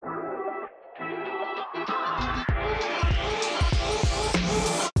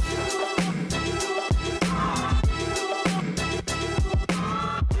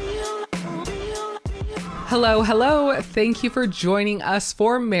Hello, hello. Thank you for joining us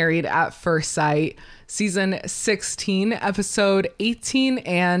for Married at First Sight, Season 16, Episode 18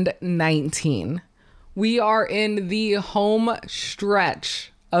 and 19. We are in the home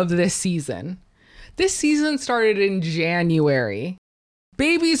stretch of this season. This season started in January.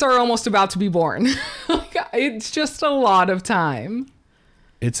 Babies are almost about to be born. It's just a lot of time.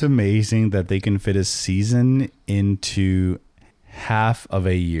 It's amazing that they can fit a season into half of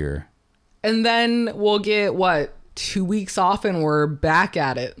a year. And then we'll get, 2 weeks off and we're back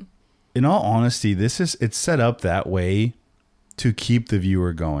at it. In all honesty, it's set up that way to keep the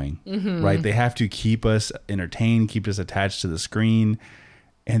viewer going, right? They have to keep us entertained, keep us attached to the screen,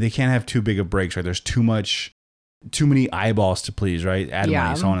 and they can't have too big of breaks, right? There's too many eyeballs to please, right? Ad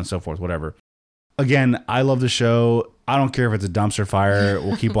money, so on and so forth, whatever. Again, I love the show. I don't care if it's a dumpster fire.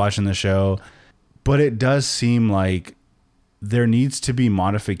 We'll keep watching the show. But it does seem like there needs to be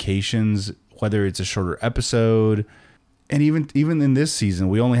modifications, whether it's a shorter episode. And even in this season,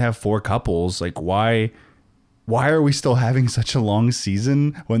 we only have 4 couples. Like, why are we still having such a long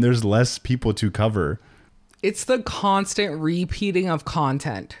season when there's less people to cover? It's the constant repeating of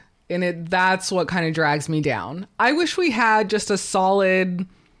content. And that's what kind of drags me down. I wish we had just a solid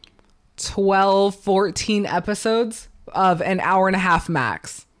 12, 14 episodes of an hour and a half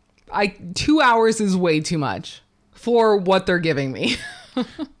max. 2 hours is way too much for what they're giving me.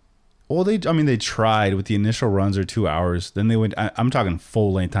 Well, they tried with the initial runs are 2 hours. Then they went, I'm talking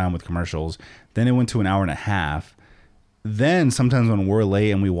full length time with commercials. Then it went to an hour and a half. Then sometimes when we're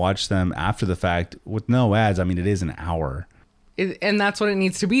late and we watch them after the fact with no ads, it is an hour. And that's what it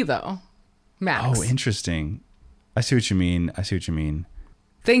needs to be though. Max. Oh, interesting. I see what you mean.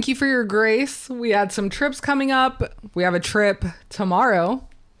 Thank you for your grace. We had some trips coming up. We have a trip tomorrow.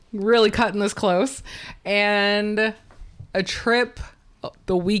 Really cutting this close. And a trip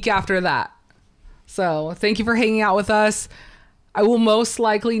the week after that. So thank you for hanging out with us. I will most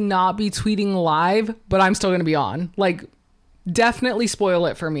likely not be tweeting live, but I'm still going to be on. Definitely spoil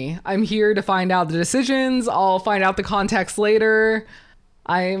it for me. I'm here to find out the decisions. I'll find out the context later.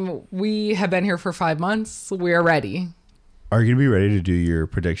 We have been here for 5 months. We are ready. Are you going to be ready to do your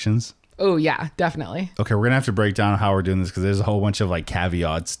predictions? Oh, yeah, definitely. Okay, we're going to have to break down how we're doing this because there's a whole bunch of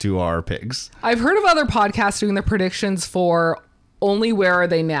caveats to our picks. I've heard of other podcasts doing the predictions for only where are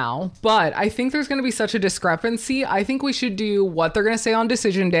they now, but I think there's going to be such a discrepancy. I think we should do what they're going to say on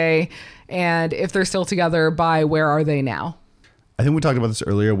decision day and if they're still together by where are they now. I think we talked about this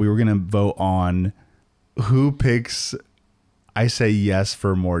earlier. We were going to vote on who picks I say yes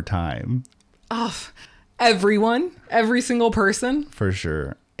for more time. Oh, everyone, every single person. For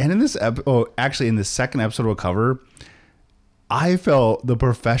sure. And in this in the second episode we'll cover, I felt the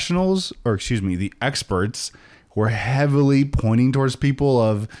the experts were heavily pointing towards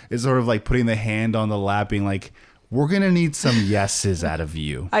people it's sort of like putting the hand on the lap being like, we're going to need some yeses out of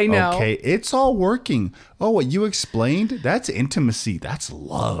you. I know. Okay, it's all working. Oh, what you explained? That's intimacy. That's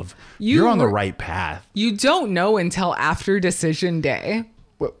love. You're on the right path. You don't know until after decision day.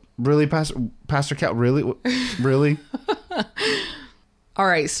 What, really, Pastor Cal? Really? Really? All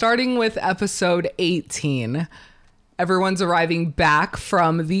right, starting with episode 18. Everyone's arriving back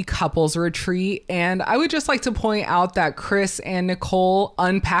from the couples retreat. And I would just like to point out that Chris and Nicole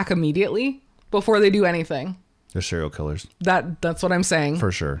unpack immediately before they do anything. They're serial killers. That's what I'm saying.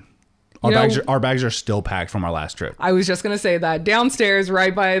 For sure. Our bags are still packed from our last trip. I was just going to say that. Downstairs,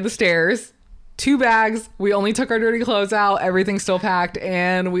 right by the stairs, 2 bags. We only took our dirty clothes out. Everything's still packed.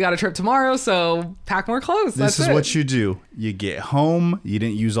 And we got a trip tomorrow, so pack more clothes. This is what you do. You get home. You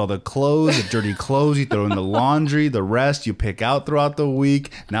didn't use all the clothes, the dirty clothes. You throw in the laundry. The rest you pick out throughout the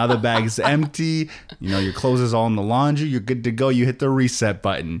week. Now the bag's empty. Your clothes is all in the laundry. You're good to go. You hit the reset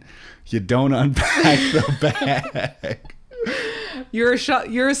button. You don't unpack the bag. Your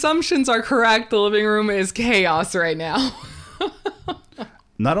assumptions are correct. The living room is chaos right now.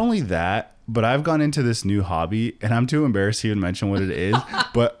 Not only that, but I've gone into this new hobby, and I'm too embarrassed to even mention what it is,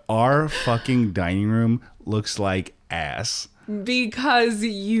 but our fucking dining room looks like ass. Because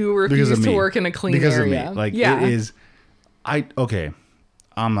you refuse to work in a clean area. Because of me. It is...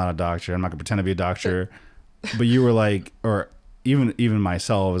 I'm not a doctor. I'm not going to pretend to be a doctor. But you were like... or even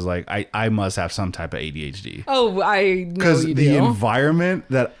myself was like, I must have some type of ADHD. Oh, I know you do. Because the environment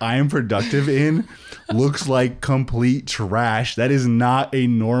that I'm productive in looks like complete trash. That is not a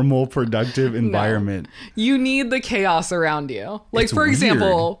normal productive environment. No. You need the chaos around you. It's for weird.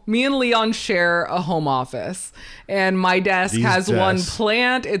 example, me and Leon share a home office, and my desk has one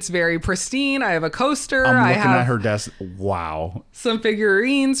plant. It's very pristine. I have a coaster. I'm looking at her desk. Wow. Some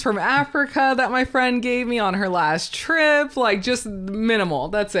figurines from Africa that my friend gave me on her last trip. just minimal.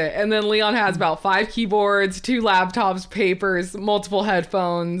 That's it. And then Leon has about 5 keyboards, 2 laptops, papers, multiple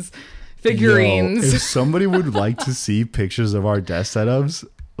headphones, figurines. Yo, if somebody would like to see pictures of our desk setups,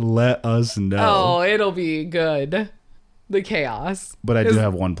 let us know. Oh, it'll be good. The chaos. But I do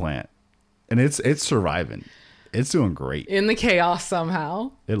have one plant, and it's surviving. It's doing great. In the chaos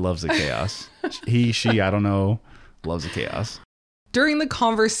somehow. It loves the chaos. She, I don't know, loves the chaos. During the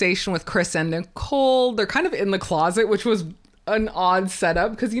conversation with Chris and Nicole, they're kind of in the closet, which was an odd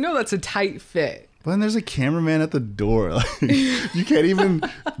setup because that's a tight fit. But then there's a cameraman at the door. Like, you can't even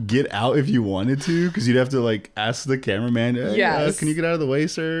get out if you wanted to because you'd have to ask the cameraman, hey, yes. Can you get out of the way,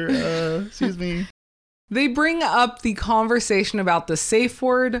 sir? Excuse me. They bring up the conversation about the safe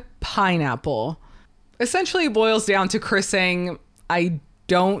word pineapple. Essentially, it boils down to Chris saying, I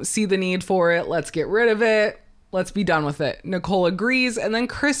don't see the need for it. Let's get rid of it. Let's be done with it. Nicole agrees. And then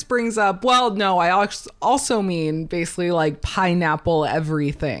Chris brings up, well, no, I also mean basically pineapple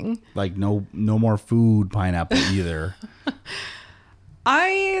everything. No more food pineapple either.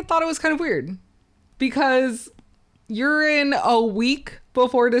 I thought it was kind of weird because you're in a week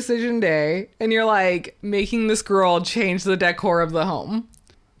before decision day and you're making this girl change the decor of the home.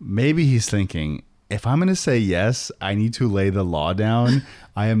 Maybe he's thinking, if I'm going to say yes, I need to lay the law down.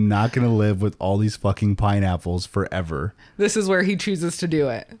 I am not going to live with all these fucking pineapples forever. This is where he chooses to do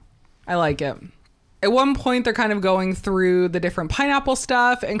it. I like it. At one point, they're kind of going through the different pineapple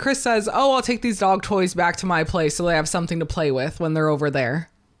stuff, and Chris says, oh, I'll take these dog toys back to my place so they have something to play with when they're over there.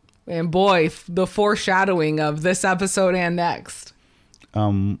 And boy, the foreshadowing of this episode and next.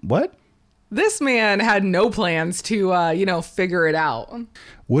 What? This man had no plans to, figure it out.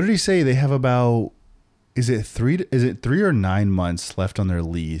 What did he say? They have about... Is it 3 or 9 months left on their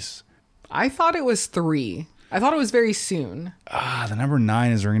lease? I thought it was 3. I thought it was very soon. The number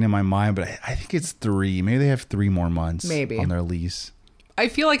 9 is ringing in my mind, but I think it's 3. Maybe they have 3 more months on their lease. I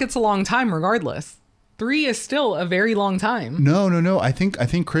feel like it's a long time regardless. 3 is still a very long time. No. I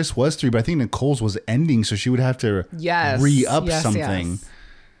think Chris was 3, but I think Nicole's was ending, so she would have to re-up something. Yes.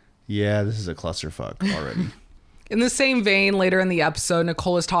 Yeah, this is a clusterfuck already. In the same vein, later in the episode,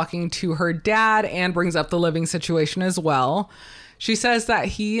 Nicole is talking to her dad and brings up the living situation as well. She says that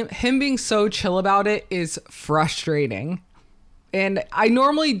him being so chill about it is frustrating. And I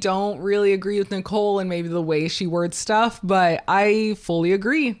normally don't really agree with Nicole and maybe the way she words stuff, but I fully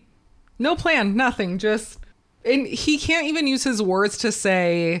agree. No plan, nothing, and he can't even use his words to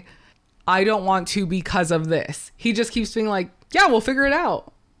say, I don't want to because of this. He just keeps being yeah, we'll figure it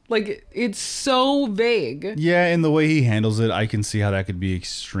out. It's so vague. Yeah, and the way he handles it, I can see how that could be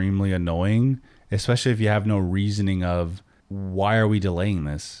extremely annoying, especially if you have no reasoning of why are we delaying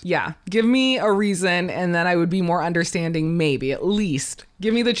this? Yeah, give me a reason and then I would be more understanding, maybe, at least.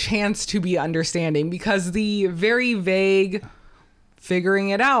 Give me the chance to be understanding because the very vague figuring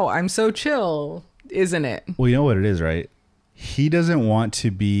it out, I'm so chill, isn't it? Well, you know what it is, right? He doesn't want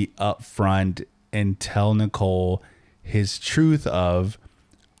to be upfront and tell Nicole his truth of,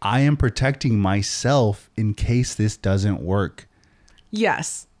 I am protecting myself in case this doesn't work.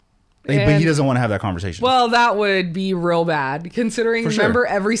 Yes. But he doesn't want to have that conversation. Well, that would be real bad, considering, remember,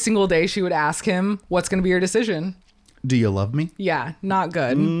 every single day she would ask him, what's going to be your decision? Do you love me? Yeah, not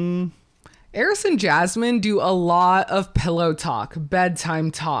good. Eris and Jasmine do a lot of pillow talk, bedtime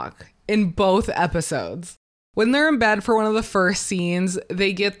talk in both episodes. When they're in bed for one of the first scenes,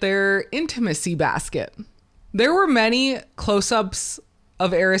 they get their intimacy basket. There were many close-ups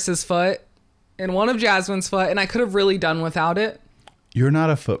of Eris's foot and one of Jasmine's foot, and I could have really done without it. You're not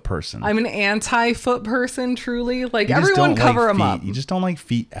a foot person. I'm an anti-foot person, truly. Everyone cover them up. You just don't like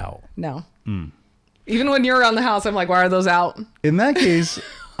feet out. No. Even when you're around the house, I'm like, why are those out? In that case,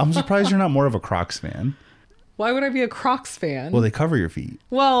 I'm surprised you're not more of a Crocs fan. Why would I be a Crocs fan? Well, they cover your feet.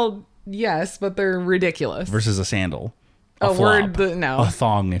 Well, yes, but they're ridiculous. Versus a sandal. A word, no. A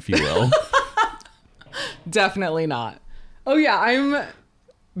thong, if you will. Definitely not. Oh, yeah, I'm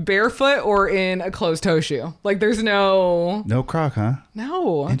barefoot or in a closed toe shoe. There's no Croc, huh?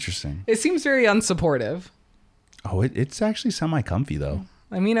 No. Interesting. It seems very unsupportive. Oh, it's actually semi-comfy though.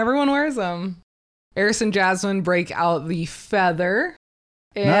 I mean, everyone wears them. Eris and Jasmine break out the feather.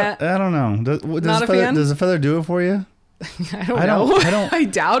 And I don't know. Does the feather do it for you? I don't know. I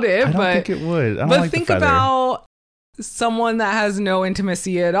doubt it. I don't think it would. But think about someone that has no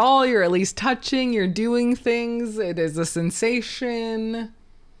intimacy at all. You're at least touching. You're doing things. It is a sensation.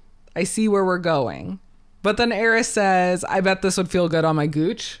 I see where we're going. But then Eris says, I bet this would feel good on my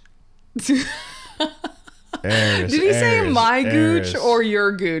gooch. Did he say my gooch or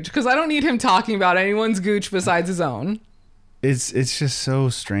your gooch? Because I don't need him talking about anyone's gooch besides his own. It's just so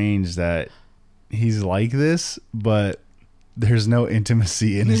strange that he's like this, but there's no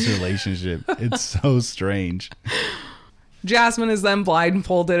intimacy in this relationship. It's so strange. Jasmine is then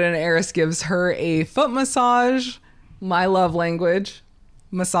blindfolded and Eris gives her a foot massage. My love language,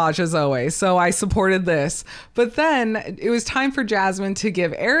 massage as always. So I supported this. But then it was time for Jasmine to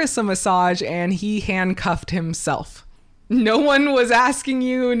give Eris a massage and he handcuffed himself. No one was asking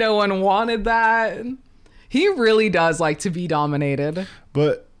you. No one wanted that. He really does like to be dominated.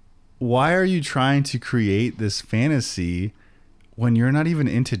 But why are you trying to create this fantasy when you're not even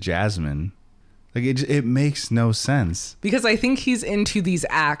into Jasmine? Like, it makes no sense. Because I think he's into these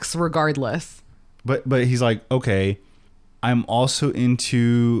acts regardless. But he's like, okay, I'm also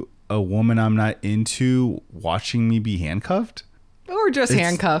into a woman I'm not into watching me be handcuffed? Or just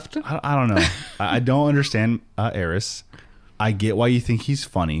handcuffed. I don't know. I don't understand Eris. I get why you think he's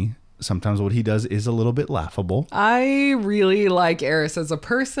funny. Sometimes what he does is a little bit laughable. I really like Eris as a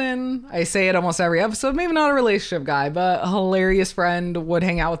person. I say it almost every episode. Maybe not a relationship guy, but a hilarious friend. Would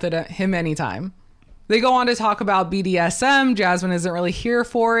hang out with him anytime. They go on to talk about BDSM. Jasmine isn't really here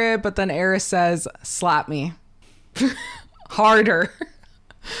for it, but then Eris says, slap me. Harder.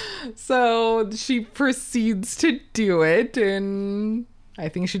 So she proceeds to do it, and I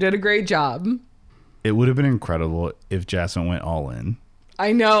think she did a great job. It would have been incredible if Jasmine went all in.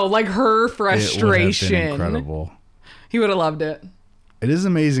 I know, like her frustration. It would have been incredible. He would have loved it. It is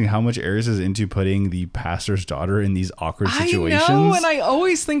amazing how much Eris is into putting the pastor's daughter in these awkward situations. I know, and I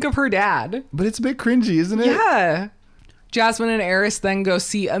always think of her dad. But it's a bit cringy, isn't it? Yeah. Jasmine and Eris then go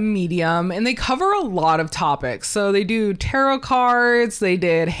see a medium, and they cover a lot of topics. So they do tarot cards, they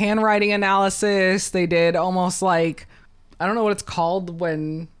did handwriting analysis, they did almost like, I don't know what it's called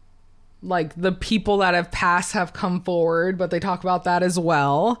when like the people that have passed have come forward, but they talk about that as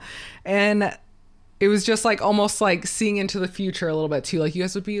well. And it was just like almost like seeing into the future a little bit too. Like you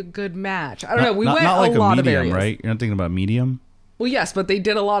guys would be a good match. I don't know. We went not like a lot medium, of areas. Right? You're not thinking about medium? Well, yes, but they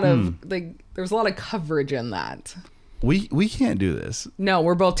did a lot of there was a lot of coverage in that. We can't do this. No,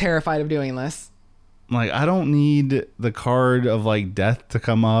 we're both terrified of doing this. Like, I don't need the card of like death to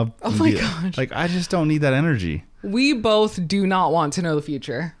come up. Oh my gosh. Like, I just don't need that energy. We both do not want to know the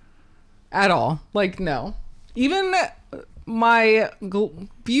future at all. Like, no. Even my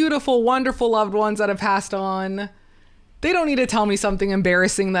beautiful, wonderful loved ones that have passed on, they don't need to tell me something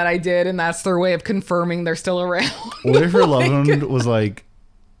embarrassing that I did, and that's their way of confirming they're still around. What if your loved one was like,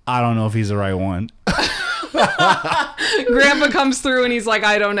 I don't know if he's the right one? Grandpa comes through and he's like,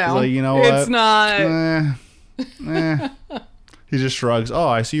 I don't know. He's like, you know what? It's not. He just shrugs. Oh,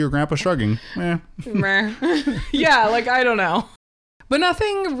 I see your grandpa shrugging. Yeah, like, I don't know. But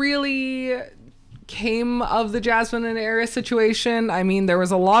nothing really came of the Jasmine and Eris situation. I mean, there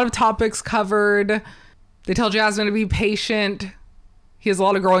was a lot of topics covered. They tell Jasmine to be patient. He has a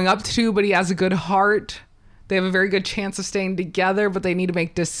lot of growing up to do, but he has a good heart. They have a very good chance of staying together, but they need to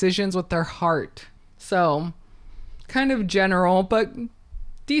make decisions with their heart. So, kind of general, but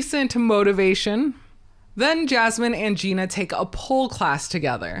decent motivation. Then Jasmine and Gina take a pole class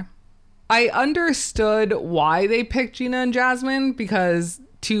together. I understood why they picked Gina and Jasmine, because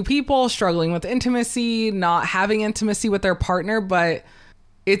two people struggling with intimacy, not having intimacy with their partner, but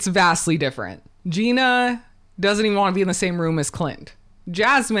it's vastly different. Gina doesn't even want to be in the same room as Clint.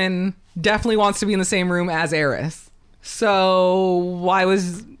 Jasmine definitely wants to be in the same room as Eris. So why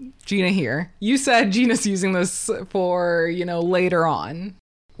was Gina here? You said Gina's using this for, later on.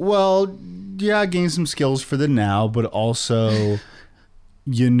 Well, yeah, gain some skills for the now, but also,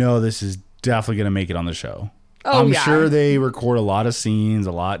 this is definitely going to make it on the show. Oh, I'm yeah. sure they record a lot of scenes,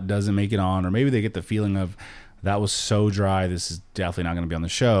 a lot doesn't make it on, or maybe they get the feeling of that was so dry, this is definitely not going to be on the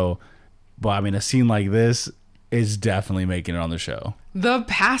show. But I mean, a scene like this is definitely making it on the show. The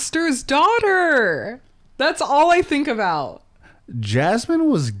pastor's daughter. That's all I think about. Jasmine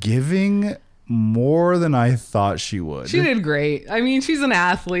was giving more than I thought she would. She did great. I mean, she's an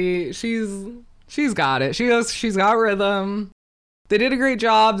athlete. She's got it. She's got rhythm. They did a great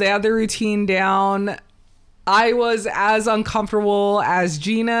job. They had their routine down. I was as uncomfortable as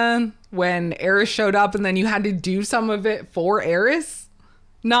Gina when Eris showed up and then you had to do some of it for Eris.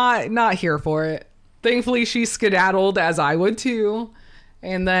 Not here for it. Thankfully, she skedaddled as I would too.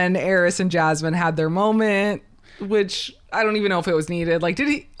 And then Eris and Jasmine had their moment, which I don't even know if it was needed. Like, did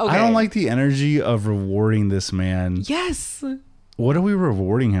he? Okay. I don't like the energy of rewarding this man. Yes. What are we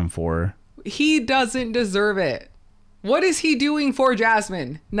rewarding him for? He doesn't deserve it. What is he doing for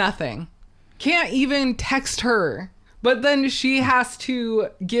Jasmine? Nothing. Can't even text her. But then she has to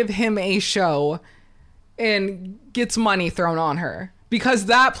give him a show and gets money thrown on her. Because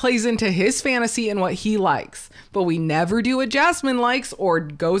that plays into his fantasy and what he likes. But we never do what Jasmine likes or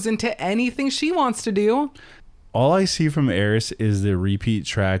goes into anything she wants to do. All I see from Eris is the repeat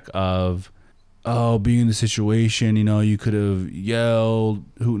track of, oh, being in the situation, you know, you could have yelled,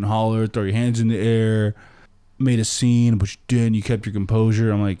 hoot and holler, throw your hands in the air, made a scene, but you didn't. You kept your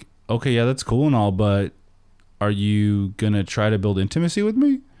composure. I'm like, okay, yeah, that's cool and all, but are you going to try to build intimacy with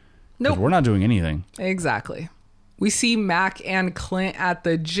me? Nope. We're not doing anything. Exactly. We see Mac and Clint at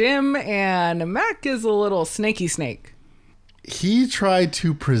the gym, and Mac is a little snaky snake. He tried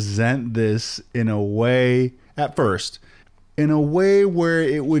to present this in a way, at first, in a way where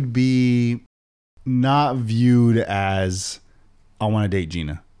it would be not viewed as, I want to date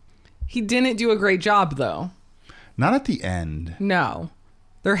Gina. He didn't do a great job, though. Not at the end. No.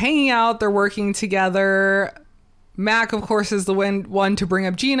 They're hanging out. They're working together. Mac, of course, is the one to bring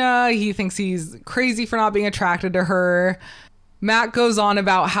up Gina. He thinks he's crazy for not being attracted to her. Mac goes on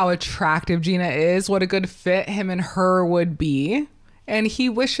about how attractive Gina is, what a good fit him and her would be, and he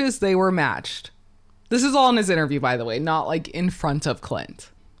wishes they were matched. This is all in his interview, by the way, not like in front of Clint.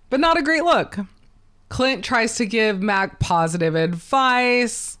 But not a great look. Clint tries to give Mac positive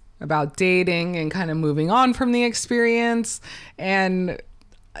advice about dating and kind of moving on from the experience, and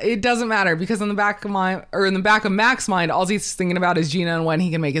it doesn't matter because in the back of Mac's mind, all he's thinking about is Gina and when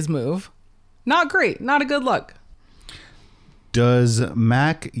he can make his move. Not great. Not a good look. Does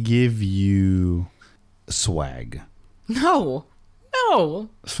Mac give you swag? No.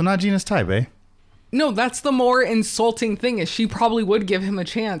 So not Gina's type, eh? No, that's the more insulting thing is she probably would give him a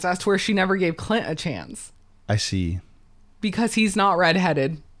chance as to where she never gave Clint a chance. I see. Because he's not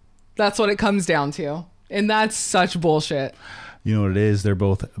redheaded. That's what it comes down to. And that's such bullshit. You know what it is? They're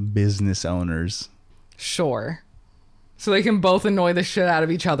both business owners. Sure. So they can both annoy the shit out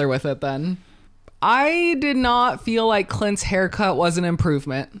of each other with it then. I did not feel like Clint's haircut was an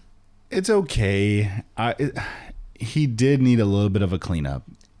improvement. It's okay. He did need a little bit of a cleanup.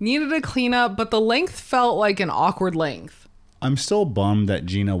 Needed a cleanup, but the length felt like an awkward length. I'm still bummed that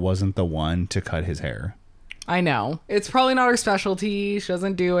Gina wasn't the one to cut his hair. I know. It's probably not her specialty. She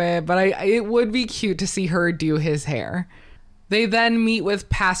doesn't do it, but it would be cute to see her do his hair. They then meet with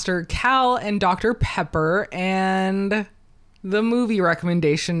Pastor Cal and Dr. Pepper, and the movie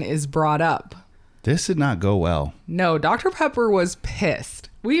recommendation is brought up. This did not go well. No, Dr. Pepper was pissed.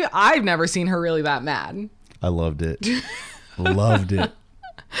 I've never seen her really that mad. I loved it. Loved it.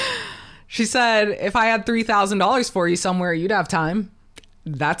 She said, if I had $3,000 for you somewhere, you'd have time.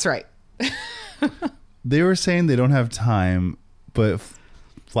 That's right. They were saying they don't have time, but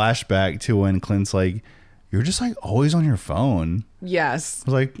flashback to when Clint's like, you're just like always on your phone. Yes.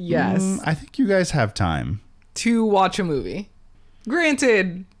 I was like, yes. I think you guys have time to watch a movie.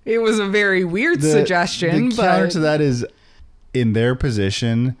 Granted, it was a very weird suggestion. The counter to that is, in their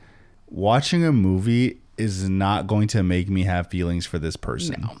position, watching a movie is not going to make me have feelings for this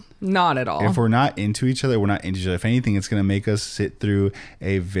person. No, not at all. If we're not into each other, we're not into each other. If anything, it's going to make us sit through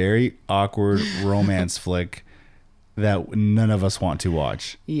a very awkward romance flick that none of us want to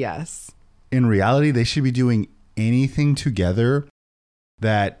watch. Yes. In reality, they should be doing anything together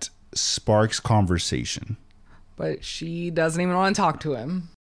that sparks conversation. But she doesn't even want to talk to him.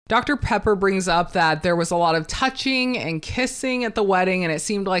 Dr. Pepper brings up that there was a lot of touching and kissing at the wedding, and it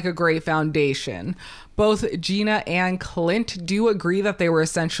seemed like a great foundation. Both Gina and Clint do agree that they were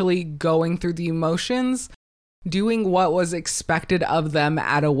essentially going through the emotions, doing what was expected of them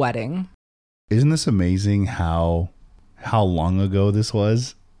at a wedding. Isn't this amazing how long ago this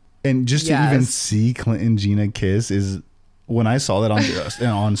was? And just to even see Clint and Gina kiss is, when I saw that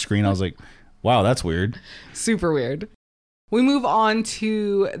on screen, I was like, wow, that's weird. Super weird. We move on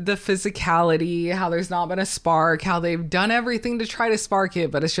to the physicality, how there's not been a spark, how they've done everything to try to spark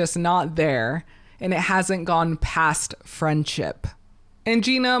it, but it's just not there. And it hasn't gone past friendship. And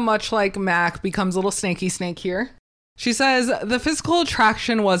Gina, much like Mac, becomes a little snaky snake here. She says the physical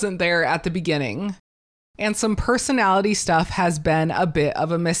attraction wasn't there at the beginning, and some personality stuff has been a bit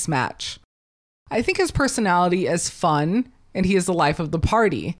of a mismatch. I think his personality is fun, and he is the life of the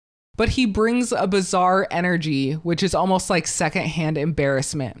party. But he brings a bizarre energy, which is almost like secondhand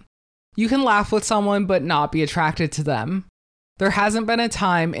embarrassment. You can laugh with someone but not be attracted to them. There hasn't been a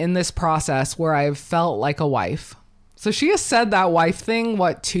time in this process where I've felt like a wife. So she has said that wife thing,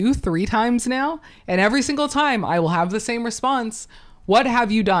 2-3 times now? And every single time I will have the same response. What have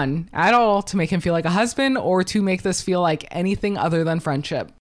you done at all to make him feel like a husband or to make this feel like anything other than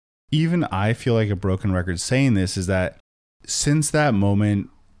friendship? Even I feel like a broken record saying this, is that since that moment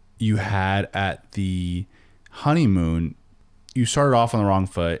you had at the honeymoon, you started off on the wrong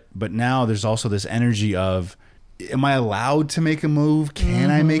foot, but now there's also this energy of, am I allowed to make a move?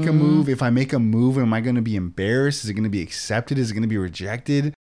 Can I make a move? If I make a move, am I going to be embarrassed? Is it going to be accepted? Is it going to be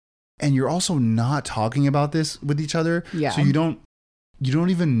rejected? and you're also not talking about this with each other. Yeah. So you don't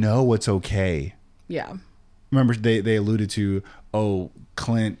even know what's okay. Yeah. Remember they alluded to, oh,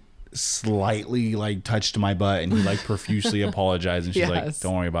 Clint slightly like touched my butt and he like profusely apologized, and she's like,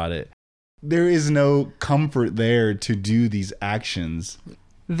 don't worry about it. There is no comfort there to do these actions.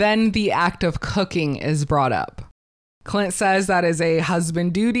 Then the act of cooking is brought up. Clint says that is a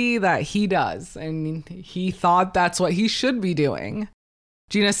husband duty that he does, and he thought that's what he should be doing.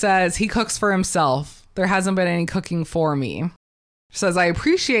 Gina says he cooks for himself. There hasn't been any cooking for me. She says, I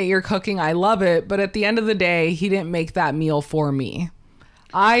appreciate your cooking. I love it. But at the end of the day, he didn't make that meal for me.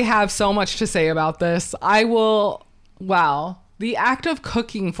 I have so much to say about this. Wow. The act of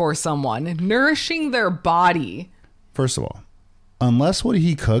cooking for someone, nourishing their body. First of all, unless what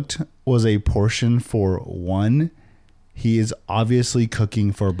he cooked was a portion for one, he is obviously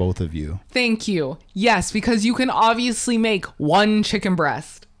cooking for both of you. Thank you. Yes, because you can obviously make one chicken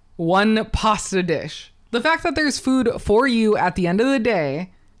breast, one pasta dish. The fact that there's food for you at the end of the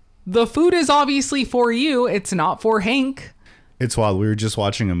day, the food is obviously for you. It's not for Hank. It's wild. We were just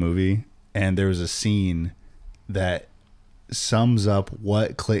watching a movie and there was a scene that sums up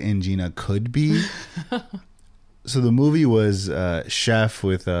what Clint and Gina could be. So the movie was Chef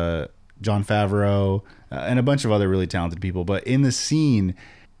with Jon Favreau and a bunch of other really talented people. But in the scene,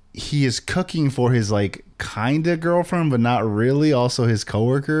 he is cooking for his like kind of girlfriend, but not really. Also his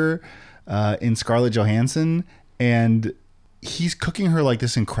coworker in Scarlett Johansson. And he's cooking her like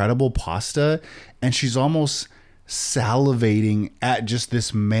this incredible pasta. And she's almost salivating at just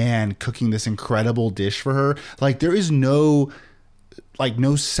this man cooking this incredible dish for her. Like there is no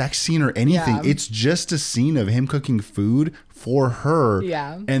sex scene or anything. Yeah. It's just a scene of him cooking food for her.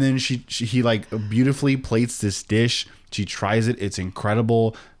 Yeah. And then he like beautifully plates this dish. She tries it. It's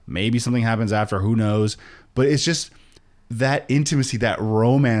incredible. Maybe something happens after, who knows? But it's just that intimacy, that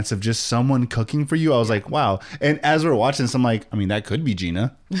romance of just someone cooking for you. I was like, wow. And as we're watching this, I'm like, I mean, that could be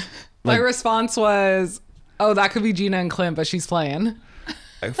Gina. My response was, oh, that could be Gina and Clint, but she's playing.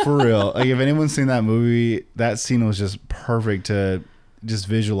 For real. Like if anyone's seen that movie, that scene was just perfect to just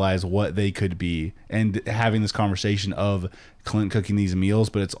visualize what they could be, and having this conversation of Clint cooking these meals,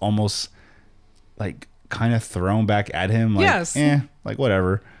 but it's almost like kind of thrown back at him. Like, yes. Like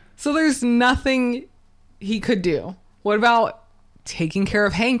whatever. So there's nothing he could do. What about taking care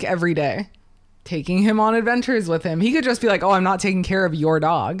of Hank every day? Taking him on adventures with him? He could just be like, oh, I'm not taking care of your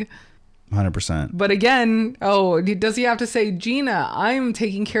dog. 100%. But again, does he have to say, Gina, I'm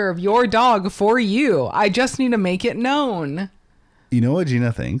taking care of your dog for you. I just need to make it known. You know what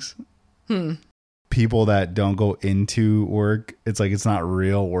Gina thinks? People that don't go into work, it's like it's not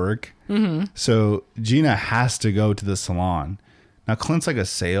real work. Mm-hmm. So Gina has to go to the salon. Now Clint's like a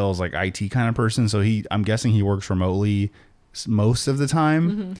sales, like IT kind of person. So I'm guessing he works remotely most of the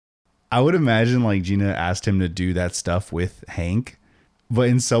time. Mm-hmm. I would imagine like Gina asked him to do that stuff with Hank. But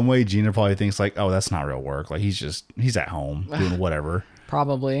in some way, Gina probably thinks like, oh, that's not real work. Like he's at home doing whatever.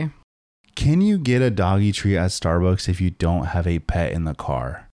 Probably. Can you get a doggy treat at Starbucks if you don't have a pet in the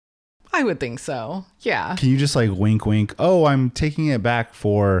car? I would think so. Yeah. Can you just like wink, wink? Oh, I'm taking it back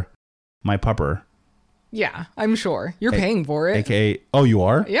for my pupper. Yeah, I'm sure. You're paying for it. AKA, oh, you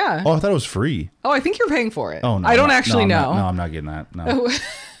are? Yeah. Oh, I thought it was free. Oh, I think you're paying for it. Oh, no. I don't actually know. I'm not getting that. No.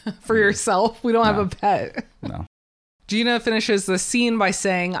 For yourself? We don't have a pet. No. Gina finishes the scene by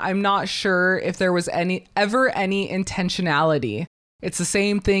saying, I'm not sure if there was ever any intentionality. It's the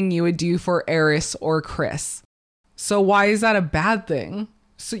same thing you would do for Eris or Chris. So why is that a bad thing?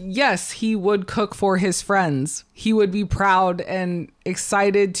 So yes, he would cook for his friends. He would be proud and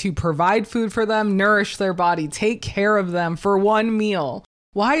excited to provide food for them, nourish their body, take care of them for one meal.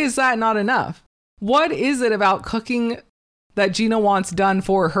 Why is that not enough? What is it about cooking that Gina wants done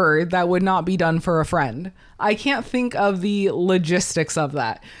for her that would not be done for a friend? I can't think of the logistics of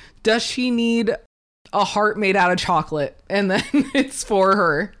that. Does she need a heart made out of chocolate and then it's for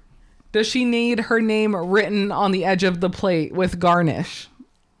her? Does she need her name written on the edge of the plate with garnish?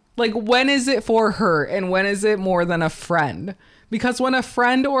 Like, when is it for her and when is it more than a friend? Because when a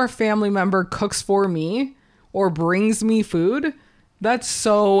friend or a family member cooks for me or brings me food, that's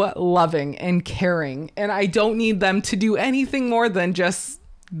so loving and caring. And I don't need them to do anything more than just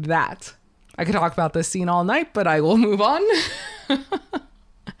that. I could talk about this scene all night, but I will move on.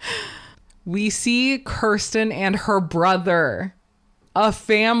 We see Kirsten and her brother, a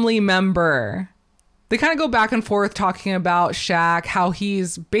family member. They kind of go back and forth talking about Shaq, how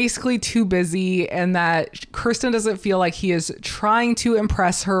he's basically too busy and that Kirsten doesn't feel like he is trying to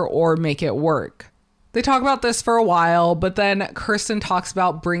impress her or make it work. They talk about this for a while, but then Kirsten talks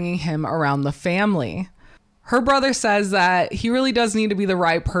about bringing him around the family. Her brother says that he really does need to be the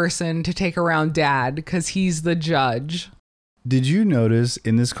right person to take around dad because he's the judge. Did you notice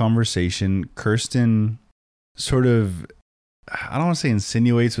in this conversation, Kirsten sort of, I don't want to say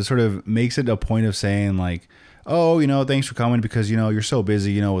insinuates, but sort of makes it a point of saying like, oh, thanks for coming because, you're so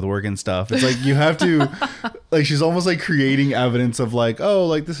busy, with work and stuff. It's like you have to, like, she's almost like creating evidence of like, oh,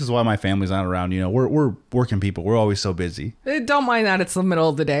 like this is why my family's not around. We're working people. We're always so busy. Don't mind that. It's the middle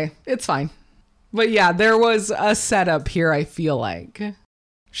of the day. It's fine. But yeah, there was a setup here, I feel like.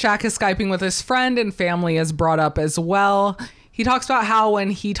 Shaq is Skyping with his friend and family is brought up as well. He talks about how when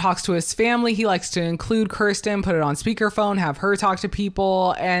he talks to his family, he likes to include Kirsten, put it on speakerphone, have her talk to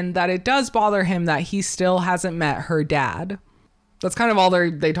people, and that it does bother him that he still hasn't met her dad. That's kind of all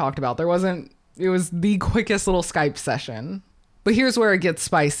they talked about. It was the quickest little Skype session. But here's where it gets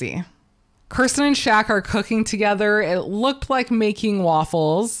spicy. Kirsten and Shaq are cooking together. It looked like making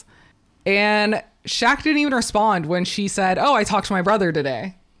waffles. And Shaq didn't even respond when she said, oh, I talked to my brother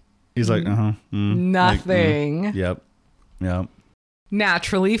today. He's like, nothing. Like, yep.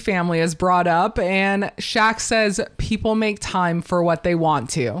 Naturally, family is brought up, and Shaq says people make time for what they want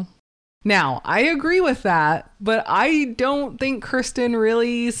to. Now, I agree with that, but I don't think Kirsten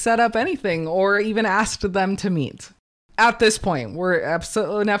really set up anything or even asked them to meet. At this point, we're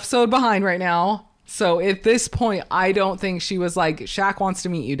an episode behind right now. So at this point, I don't think she was like, Shaq wants to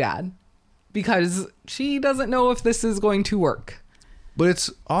meet you, Dad. Because she doesn't know if this is going to work. But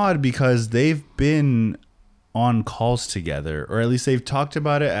it's odd because they've been on calls together, or at least they've talked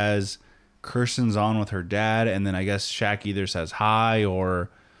about it as Kirsten's on with her dad, and then I guess Shaq either says hi or...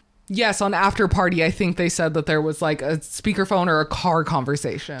 Yes, on After Party, I think they said that there was like a speakerphone or a car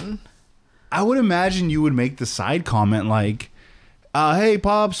conversation. I would imagine you would make the side comment like, hey,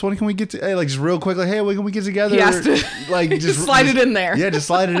 Pops, when can we get to... Hey, like just real quick, like, hey, when can we get together? He has to like, just slide it in there. Yeah, just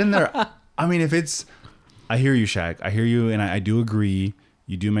slide it in there. I mean, if it's... I hear you, Shaq. I hear you, and I do agree.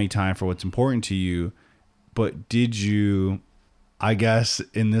 You do make time for what's important to you. But did you, I guess,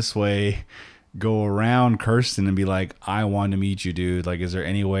 in this way, go around Kirsten and be like, I want to meet you, dude. Like, is there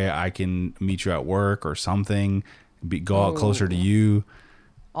any way I can meet you at work or something? Go out closer to you?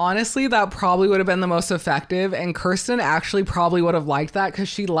 Honestly, that probably would have been the most effective. And Kirsten actually probably would have liked that because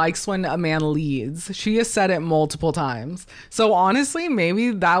she likes when a man leads. She has said it multiple times. So honestly,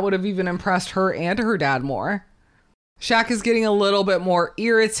 maybe that would have even impressed her and her dad more. Shaq is getting a little bit more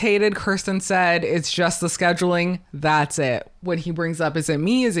irritated. Kirsten said, it's just the scheduling. That's it. When he brings up, is it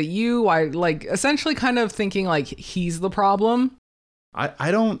me? Is it you? I like essentially kind of thinking like he's the problem. I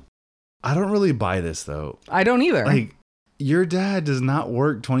don't really buy this though. I don't either. Like, your dad does not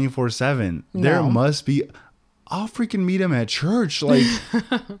work 24/7. No. There must be, I'll freaking meet him at church. Like,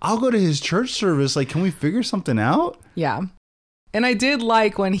 I'll go to his church service. Like, can we figure something out? Yeah. And I did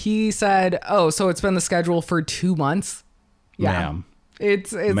like when he said, oh, so it's been the schedule for 2 months. Yeah. Ma'am.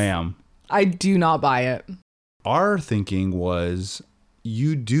 It's ma'am. I do not buy it. Our thinking was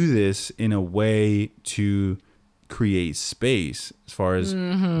you do this in a way to create space as far as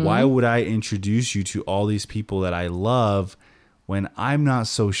why would I introduce you to all these people that I love when I'm not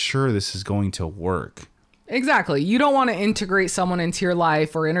so sure this is going to work? Exactly. You don't want to integrate someone into your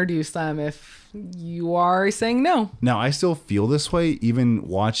life or introduce them if you are saying no. Now, I still feel this way even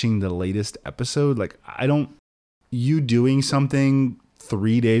watching the latest episode. Like, you doing something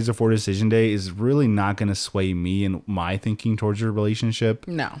 3 days before decision day is really not going to sway me in my thinking towards your relationship.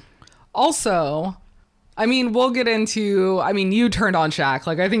 No. Also, I mean, we'll get into, you turned on Shaq.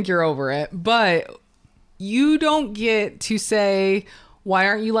 Like, I think you're over it. But you don't get to say, why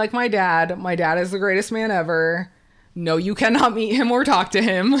aren't you like my dad? My dad is the greatest man ever. No, you cannot meet him or talk to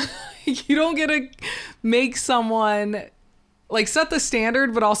him. You don't get to make someone, like, set the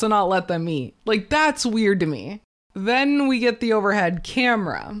standard, but also not let them meet. Like, that's weird to me. Then we get the overhead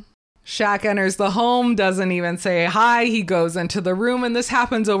camera. Shaq enters the home, doesn't even say hi. He goes into the room, and this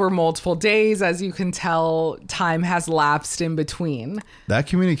happens over multiple days. As you can tell, time has lapsed in between. That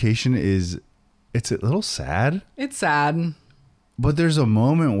communication it's a little sad. It's sad. But there's a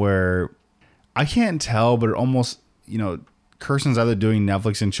moment where I can't tell, but it almost, Kirsten's either doing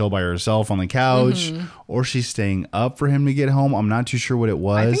Netflix and chill by herself on the couch or she's staying up for him to get home. I'm not too sure what it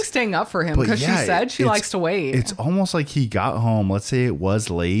was. I think staying up for him because she said she likes to wait. It's almost like he got home. Let's say it was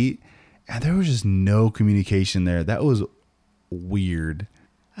late and there was just no communication there. That was weird.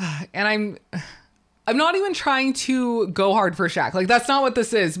 And I'm not even trying to go hard for Shaq. Like, that's not what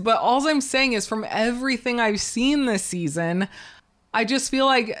this is. But all I'm saying is from everything I've seen this season, I just feel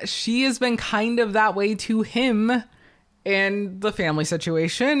like she has been kind of that way to him and the family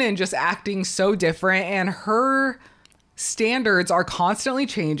situation and just acting so different. And her standards are constantly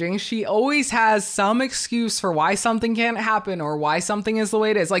changing. She always has some excuse for why something can't happen or why something is the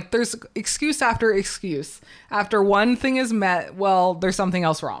way it is. Like there's excuse after excuse. After one thing is met, well, there's something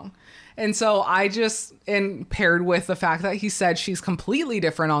else wrong. And so and paired with the fact that he said she's completely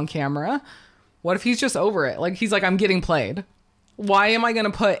different on camera. What if he's just over it? Like he's like, I'm getting played. Why am I going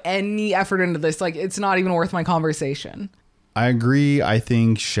to put any effort into this? Like it's not even worth my conversation. I agree. I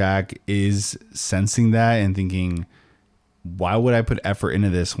think Shaq is sensing that and thinking, why would I put effort into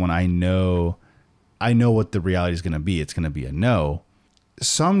this when I know what the reality is going to be? It's going to be a no.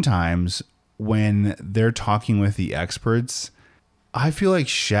 Sometimes when they're talking with the experts, I feel like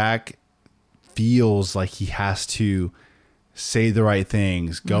Shaq feels like he has to say the right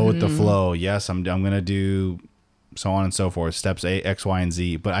things, go with the flow. Yes, I'm going to do so on and so forth, steps A, X, Y, and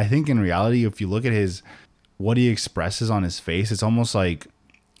Z. But I think in reality, if you look at what he expresses on his face, it's almost like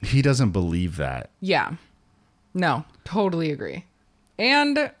he doesn't believe that. Yeah. No, totally agree.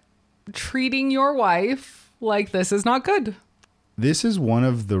 And treating your wife like this is not good. This is one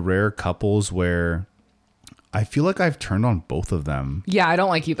of the rare couples where I feel like I've turned on both of them. Yeah, I don't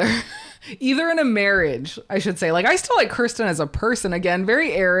like either. Either in a marriage, I should say. Like, I still like Kirsten as a person. Again,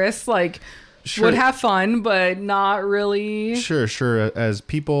 very heiress, like, sure, would have fun, but not really. Sure. As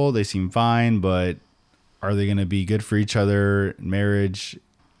people, they seem fine, but are they going to be good for each other in marriage?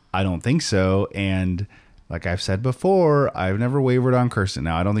 I don't think so. And like I've said before, I've never wavered on Kirsten.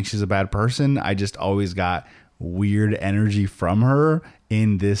 Now, I don't think she's a bad person. I just always got weird energy from her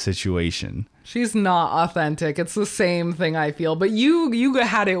in this situation. She's not authentic. It's the same thing I feel. But you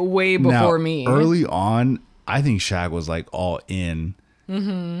had it way before me. Early on, I think Shaq was like all in.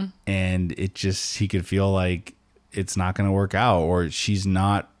 Mm-hmm. And he could feel like it's not going to work out, or she's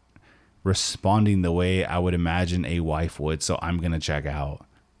not responding the way I would imagine a wife would. So I'm going to check out.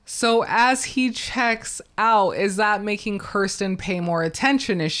 So as he checks out, is that making Kirsten pay more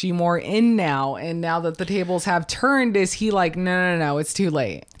attention? Is she more in now? And now that the tables have turned, is he like, no, it's too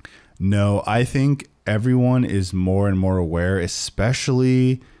late? No, I think everyone is more and more aware,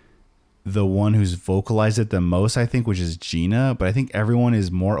 especially the one who's vocalized it the most, I think, which is Gina. But I think everyone is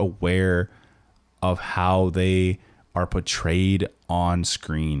more aware of how they are portrayed on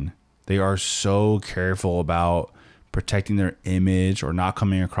screen. They are so careful about protecting their image or not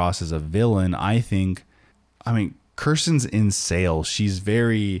coming across as a villain. I mean, Kirsten's in sales. She's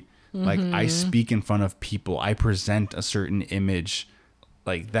very like, I speak in front of people. I present a certain image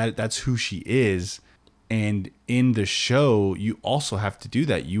like that. That's who she is. And in the show, you also have to do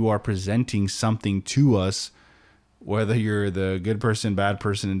that. You are presenting something to us, whether you're the good person, bad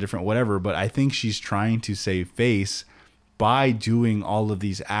person, indifferent, whatever. But I think she's trying to save face by doing all of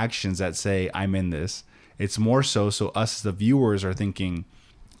these actions that say, I'm in this. It's more so us as the viewers are thinking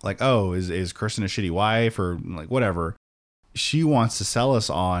like, oh, is Kirsten a shitty wife or like whatever. She wants to sell us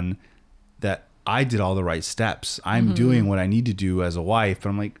on that I did all the right steps. I'm doing what I need to do as a wife. But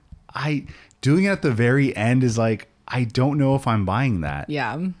I'm like, doing it at the very end is like, I don't know if I'm buying that.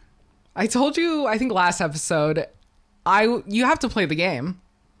 Yeah. I told you, I think last episode, you have to play the game.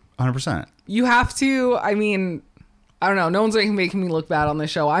 100%. You have to, I mean, I don't know. No one's making me look bad on this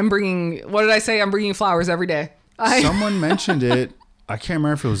show. What did I say? I'm bringing flowers every day. Someone mentioned it. I can't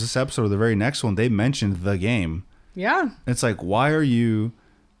remember if it was this episode or the very next one. They mentioned the game. Yeah. It's like, why are you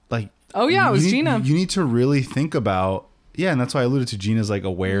like... Oh, yeah, it was Gina. You need to really think about... Yeah, and that's why I alluded to Gina's like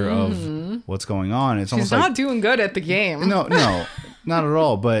aware of what's going on. It's almost like... She's not doing good at the game. No, not at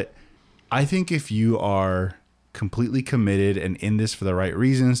all. But I think if you are completely committed and in this for the right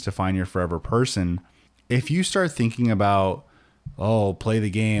reasons to find your forever person... If you start thinking about, oh, play the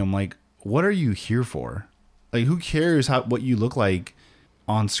game, like, what are you here for? Like, who cares what you look like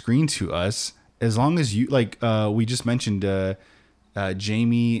on screen to us? As long as you, like, we just mentioned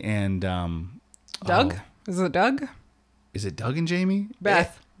Jamie and... Doug? Is it Doug? Is it Doug and Jamie?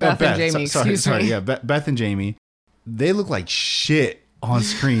 Beth and Jamie, excuse me. Yeah, Beth and Jamie. They look like shit on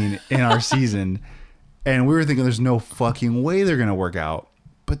screen in our season. And we were thinking there's no fucking way they're going to work out.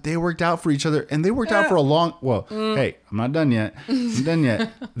 But they worked out for each other, and they worked out for a long... Well, hey, I'm not done yet.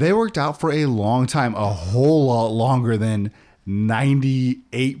 They worked out for a long time, a whole lot longer than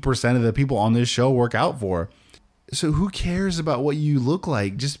 98% of the people on this show work out for. So who cares about what you look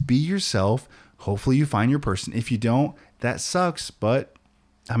like? Just be yourself. Hopefully you find your person. If you don't, that sucks. But,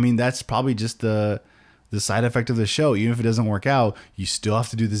 I mean, that's probably just the side effect of the show. Even if it doesn't work out, you still have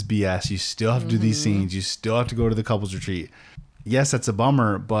to do this BS. You still have to do these scenes. You still have to go to the couples retreat. Yes, that's a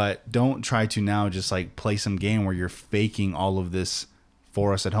bummer, but don't try to now just like play some game where you're faking all of this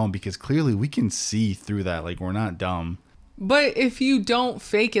for us at home, because clearly we can see through that. Like, we're not dumb. But if you don't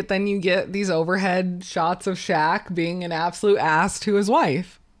fake it, then you get these overhead shots of Shaq being an absolute ass to his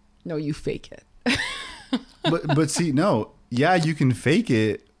wife. No, you fake it. but see, no. Yeah, you can fake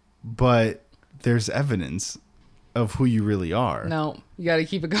it, but there's evidence of who you really are. No, you got to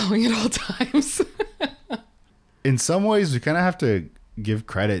keep it going at all times. In some ways, we kind of have to give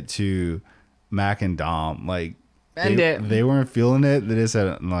credit to Mac and Dom. Like, they weren't feeling it. They just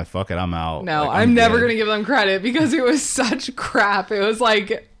said, "No, fuck it, I'm out." No, like, I'm never going to give them credit because it was such crap. It was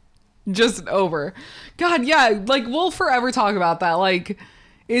like just over. God, yeah. Like, we'll forever talk about that. Like,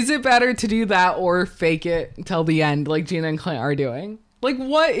 is it better to do that or fake it until the end like Gina and Clint are doing? Like,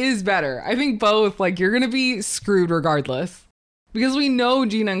 what is better? I think both. Like, you're going to be screwed regardless. Because we know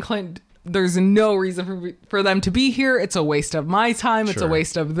Gina and Clint, there's no reason for them to be here. It's a waste of my time. It's a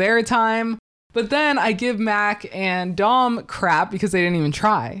waste of their time. But then I give Mac and Dom crap because they didn't even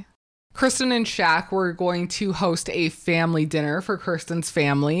try. Kristen and Shaq were going to host a family dinner for Kirsten's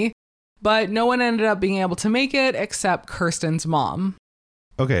family, but no one ended up being able to make it except Kirsten's mom.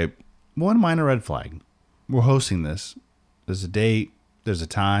 Okay, one minor red flag. We're hosting this. There's a date. There's a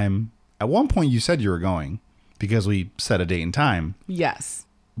time. At one point you said you were going because we set a date and time. Yes.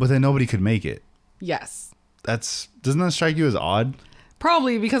 But then nobody could make it. Yes. Doesn't that strike you as odd?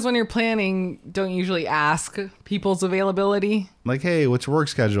 Probably because when you're planning, don't you usually ask people's availability? Like, hey, what's your work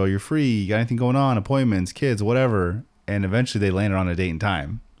schedule? You're free. You got anything going on? Appointments, kids, whatever. And eventually they landed on a date and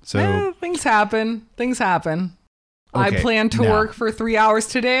time. So things happen. Things happen. Okay, I planned to work for 3 hours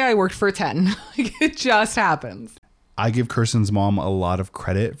today. I worked for 10. Like, it just happens. I give Kirsten's mom a lot of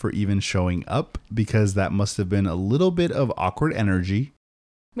credit for even showing up because that must have been a little bit of awkward energy.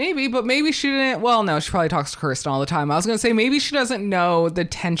 Maybe, but maybe she didn't. Well, no, she probably talks to Kirsten all the time. I was going to say maybe she doesn't know the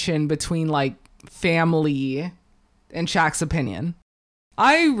tension between like family and Shaq's opinion.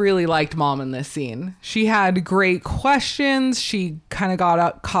 I really liked Mom in this scene. She had great questions. She kind of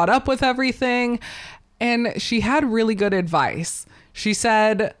got caught up with everything. And she had really good advice. She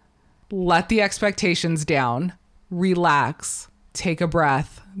said, let the expectations down. Relax. Take a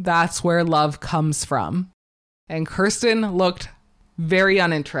breath. That's where love comes from. And Kirsten looked very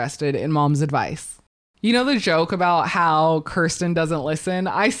uninterested in Mom's advice. You know the joke about how Kirsten doesn't listen?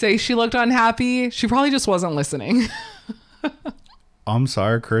 I say she looked unhappy. She probably just wasn't listening. I'm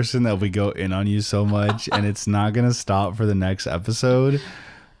sorry, Kirsten, that we go in on you so much and it's not going to stop for the next episode.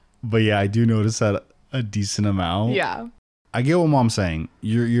 But yeah, I do notice that a decent amount. Yeah. I get what Mom's saying.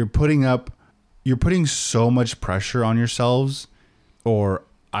 You're putting so much pressure on yourselves, or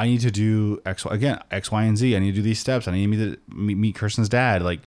I need to do X, Y, and Z. I need to do these steps. I need to meet Kirsten's dad.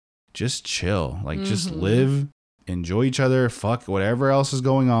 Like, just chill. Like, just live, enjoy each other. Fuck whatever else is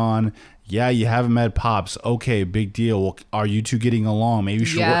going on. Yeah, you haven't met Pops. Okay, big deal. Well, are you two getting along? Maybe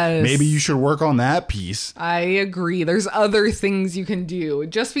you should work on that piece. I agree. There's other things you can do.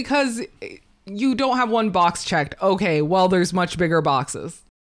 Just because you don't have one box checked. Okay, well, there's much bigger boxes.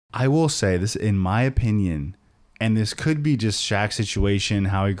 I will say this, in my opinion, and this could be just Shaq's situation,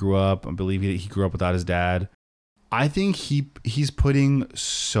 how he grew up. I believe he grew up without his dad. I think he's putting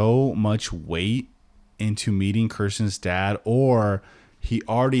so much weight into meeting Kirsten's dad, or he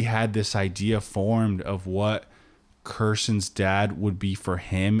already had this idea formed of what Kirsten's dad would be for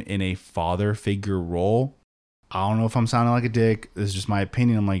him in a father figure role. I don't know if I'm sounding like a dick. This is just my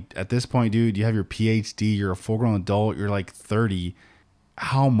opinion. I'm like, at this point, dude, you have your PhD. You're a full-grown adult. You're like 30.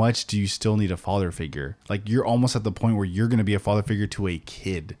 How much do you still need a father figure? Like, you're almost at the point where you're going to be a father figure to a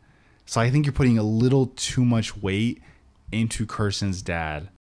kid. So I think you're putting a little too much weight into Kirsten's dad.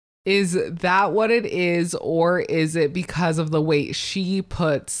 Is that what it is, or is it because of the weight she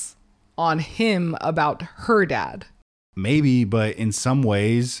puts on him about her dad? Maybe, but in some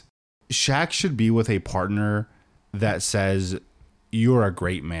ways, Shaq should be with a partner that says, you're a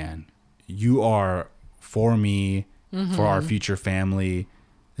great man. You are for me, for our future family.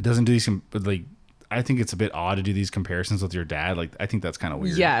 It doesn't do these, like, I think it's a bit odd to do these comparisons with your dad. Like, I think that's kind of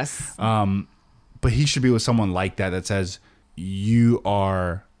weird. Yes. But he should be with someone like that says, you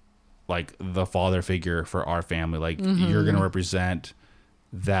are like the father figure for our family. Like, you're going to represent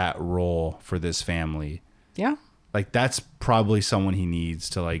that role for this family. Yeah. Like, that's probably someone he needs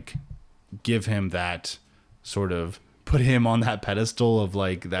to, like, give him that sort of, put him on that pedestal of,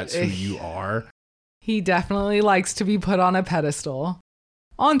 like, that's who you are. He definitely likes to be put on a pedestal.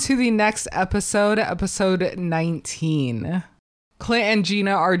 On to the next episode, episode 19. Clint and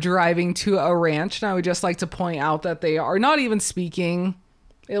Gina are driving to a ranch, and I would just like to point out that they are not even speaking.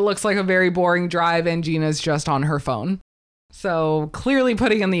 It looks like a very boring drive, and Gina's just on her phone. So clearly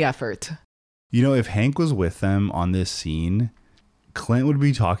putting in the effort. You know, if Hank was with them on this scene, Clint would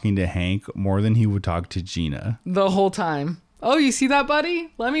be talking to Hank more than he would talk to Gina. The whole time. Oh, you see that,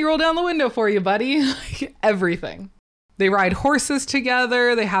 buddy? Let me roll down the window for you, buddy. Everything. They ride horses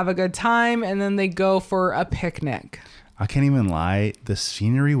together, they have a good time, and then they go for a picnic. I can't even lie. The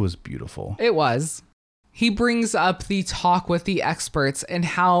scenery was beautiful. It was. He brings up the talk with the experts and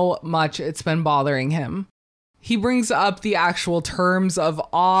how much it's been bothering him. He brings up the actual terms of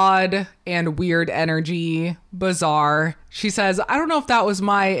odd and weird energy, bizarre. She says, I don't know if that was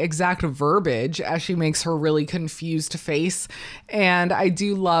my exact verbiage, as she makes her really confused face. And I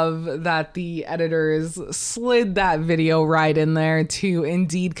do love that the editors slid that video right in there to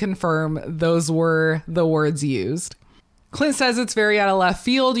indeed confirm those were the words used. Clint says it's very out of left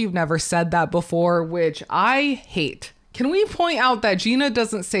field. You've never said that before, which I hate. Can we point out that Gina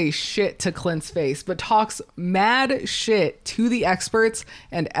doesn't say shit to Clint's face, but talks mad shit to the experts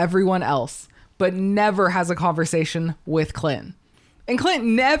and everyone else, but never has a conversation with Clint. And Clint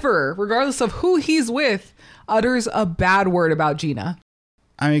never, regardless of who he's with, utters a bad word about Gina.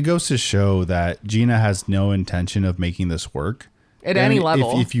 I mean, it goes to show that Gina has no intention of making this work. At any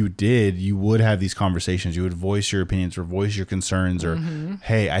level. If you did, you would have these conversations. You would voice your opinions or voice your concerns or,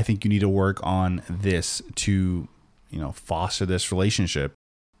 hey, I think you need to work on this to, foster this relationship.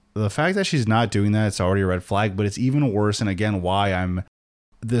 The fact that she's not doing that, it's already a red flag, but it's even worse. And again, why I'm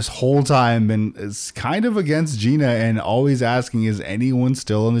this whole time been it's kind of against Gina and always asking, is anyone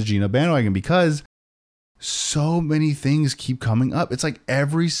still on the Gina bandwagon? Because so many things keep coming up. It's like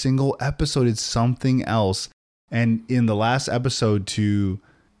every single episode is something else. And in the last episode, to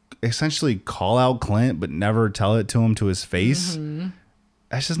essentially call out Clint, but never tell it to him to his face,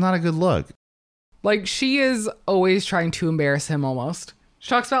 that's just not a good look. Like, she is always trying to embarrass him almost. She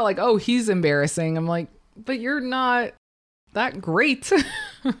talks about like, oh, he's embarrassing. I'm like, but you're not that great.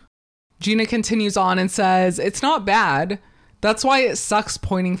 Gina continues on and says, it's not bad. That's why it sucks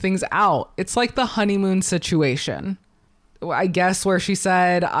pointing things out. It's like the honeymoon situation. I guess where she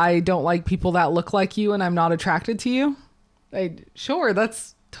said, I don't like people that look like you and I'm not attracted to you. Sure,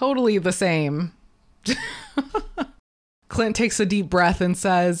 that's totally the same. Clint takes a deep breath and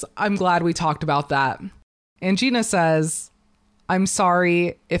says, I'm glad we talked about that. And Gina says, I'm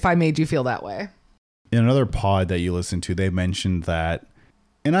sorry if I made you feel that way. In another pod that you listened to, they mentioned that,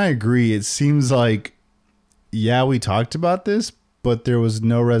 and I agree, it seems like, yeah, we talked about this, but there was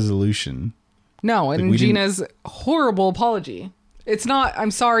no resolution. No, and Gina's horrible apology. It's not,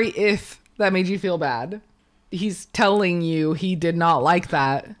 I'm sorry if that made you feel bad. He's telling you he did not like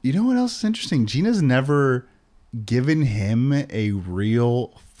that. You know what else is interesting? Gina's never given him a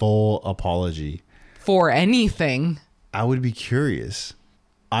real full apology. For anything. I would be curious,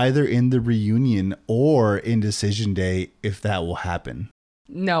 either in the reunion or in decision day, if that will happen.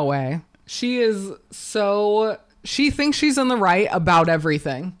 No way. She thinks she's in the right about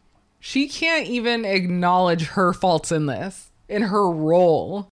everything. She can't even acknowledge her faults in this, in her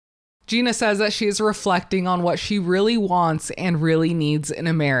role. Gina says that she is reflecting on what she really wants and really needs in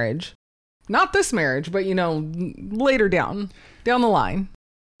a marriage. Not this marriage, but, later down the line.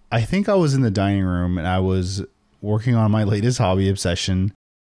 I think I was in the dining room and I was working on my latest hobby obsession.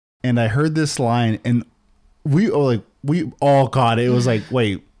 And I heard this line and we all caught it. It was like,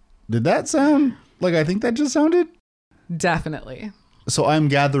 wait, did that sound like I think that just sounded? Definitely. So I'm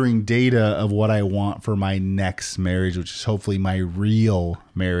gathering data of what I want for my next marriage, which is hopefully my real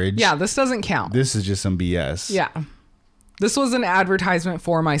marriage. Yeah, this doesn't count. This is just some BS. Yeah. This was an advertisement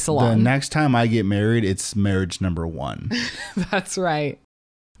for my salon. The next time I get married, it's marriage number 1. That's right.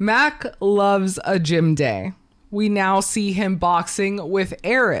 Mac loves a gym day. We now see him boxing with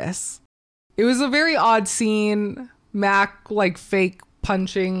Eris. It was a very odd scene. Mac fake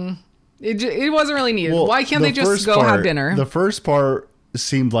punching. It wasn't really needed. Well, why can't they just go have dinner? The first part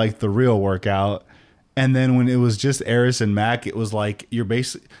seemed like the real workout. And then when it was just Eris and Mac, it was like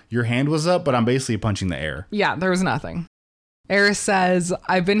your hand was up, but I'm basically punching the air. Yeah, there was nothing. Eris says,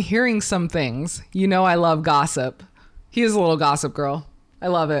 I've been hearing some things. I love gossip. He is a little gossip girl. I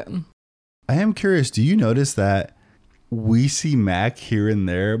love it. I am curious. Do you notice that we see Mac here and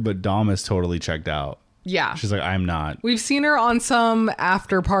there, but Dom is totally checked out? Yeah. She's like, I'm not. We've seen her on some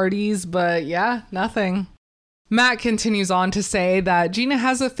after parties, but yeah, nothing. Matt continues on to say that Gina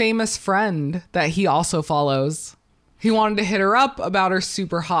has a famous friend that he also follows. He wanted to hit her up about her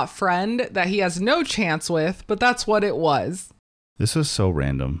super hot friend that he has no chance with, but that's what it was. This was so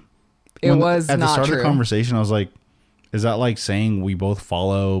random. It was not true. At the start of the conversation, I was like, is that like saying we both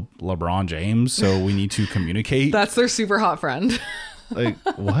follow LeBron James, so we need to communicate? That's their super hot friend. Like,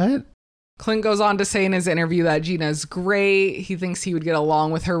 what? Clint goes on to say in his interview that Gina's great. He thinks he would get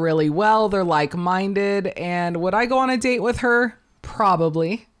along with her really well. They're like-minded. And would I go on a date with her?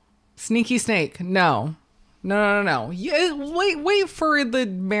 Probably. Sneaky snake. No. No. Yeah, wait for the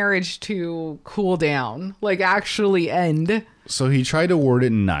marriage to cool down. Like, actually end. So he tried to word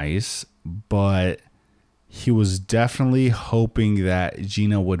it nice, but he was definitely hoping that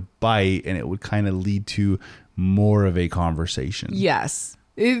Gina would bite and it would kind of lead to more of a conversation. Yes.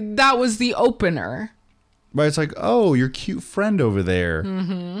 That was the opener. But it's like, oh, your cute friend over there.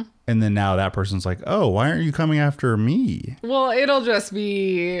 Mm-hmm. And then now that person's like, oh, why aren't you coming after me? Well, it'll just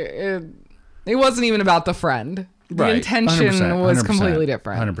be... It wasn't even about the friend. The Right. intention 100%, was completely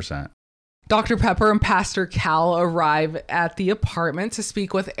different. 100%. Dr. Pepper and Pastor Cal arrive at the apartment to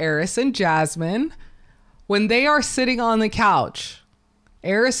speak with Eris and Jasmine. When they are sitting on the couch,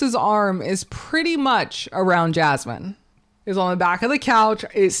 Eris's arm is pretty much around Jasmine. It's on the back of the couch.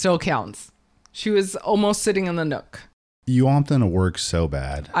 It still counts. She was almost sitting in the nook. You want them to work so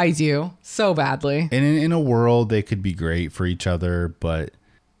bad. I do. So badly. And in a world, they could be great for each other, but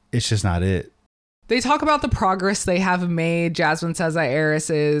it's just not it. They talk about the progress they have made. Jasmine says that Eris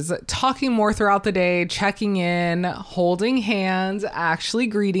is talking more throughout the day, checking in, holding hands, actually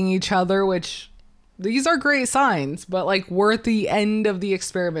greeting each other, which these are great signs, but like we're at the end of the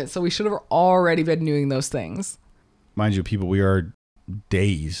experiment. So we should have already been doing those things. Mind you, people, we are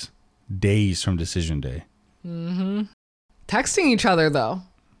days from decision day. Mm-hmm. Texting each other, though.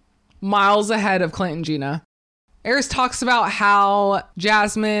 Miles ahead of Clint and Gina. Eris talks about how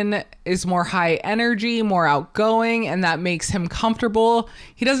Jasmine is more high energy, more outgoing, and that makes him comfortable.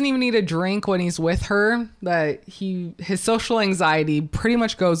 He doesn't even need a drink when he's with her. That his social anxiety pretty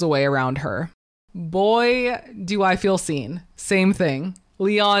much goes away around her. Boy, do I feel seen. Same thing.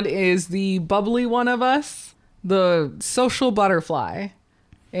 Leon is the bubbly one of us, the social butterfly,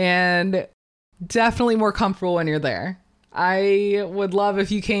 and definitely more comfortable when you're there. I would love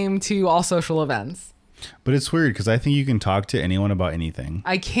if you came to all social events. But it's weird because I think you can talk to anyone about anything.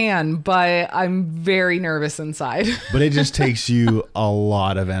 I can, but I'm very nervous inside. But it just takes you a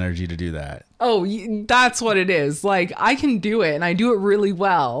lot of energy to do that. Oh, that's what it is. Like, I can do it, and I do it really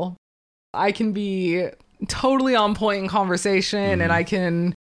well. I can be totally on point in conversation, and I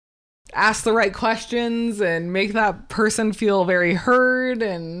can ask the right questions and make that person feel very heard.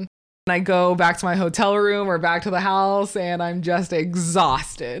 And I go back to my hotel room or back to the house, and I'm just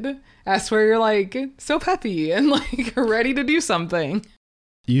exhausted. That's where you're like so peppy and like ready to do something.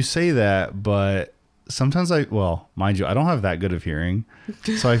 You say that, but sometimes mind you, I don't have that good of hearing.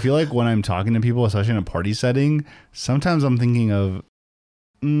 So I feel like when I'm talking to people, especially in a party setting, sometimes I'm thinking of,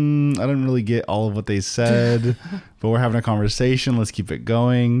 I don't really get all of what they said, but we're having a conversation. Let's keep it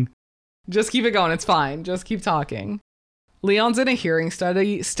going. Just keep it going. It's fine. Just keep talking. Leon's in a hearing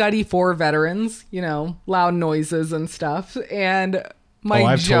study for veterans, loud noises and stuff. And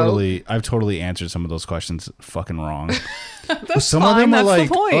I've totally answered some of those questions fucking wrong. Some of them are like,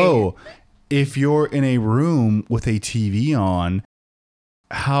 if you're in a room with a TV on,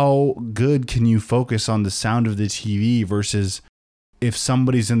 how good can you focus on the sound of the TV versus if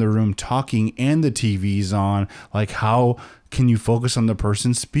somebody's in the room talking and the TV's on, like how can you focus on the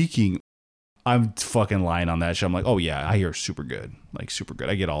person speaking? I'm fucking lying on that shit. I'm like, oh yeah, I hear super good. Like super good.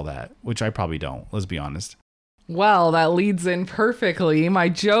 I get all that, which I probably don't. Let's be honest. Well, that leads in perfectly. My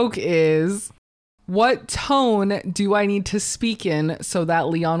joke is, what tone do I need to speak in so that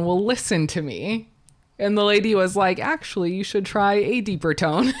Leon will listen to me? And the lady was like, actually, you should try a deeper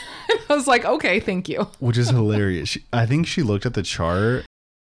tone. I was like, okay, thank you. Which is hilarious. I think she looked at the chart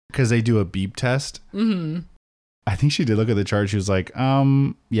because they do a beep test. Mm-hmm. I think she did look at the chart. She was like,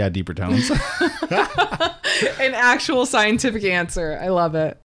 yeah, deeper tones. An actual scientific answer. I love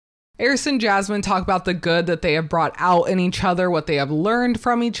it. Eris and Jasmine talk about the good that they have brought out in each other, what they have learned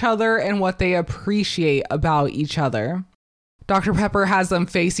from each other, and what they appreciate about each other. Dr. Pepper has them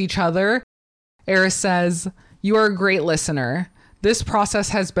face each other. Eris says, "You are a great listener. This process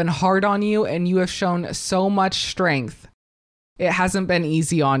has been hard on you, and you have shown so much strength. It hasn't been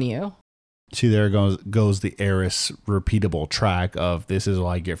easy on you." See, there goes the Eris repeatable track of this is what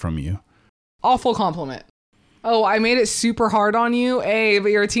I get from you. Awful compliment. Oh, I made it super hard on you. Hey, but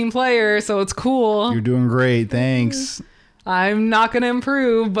you're a team player, so it's cool. You're doing great. Thanks. I'm not going to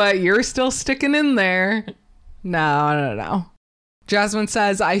improve, but you're still sticking in there. No. Jasmine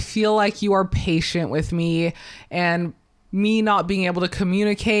says, "I feel like you are patient with me and me not being able to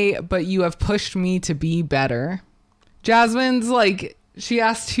communicate, but you have pushed me to be better." Jasmine's like, she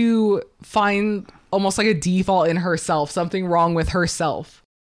has to find almost like a default in herself, something wrong with herself.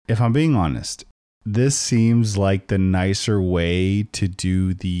 If I'm being honest, this seems like the nicer way to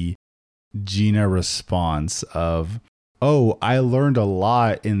do the Gina response of, oh, I learned a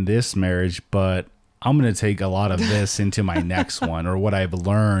lot in this marriage, but I'm going to take a lot of this into my next one, or what I've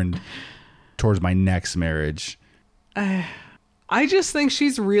learned towards my next marriage. I just think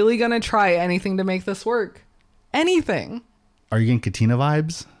she's really going to try anything to make this work. Anything. Are you getting Katina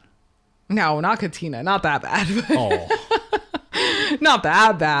vibes? No, not Katina. Not that bad. Oh. Not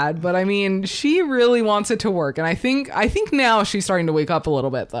that bad, but I mean, she really wants it to work. And I think now she's starting to wake up a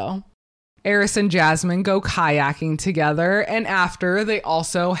little bit, though. Eris and Jasmine go kayaking together, and after, they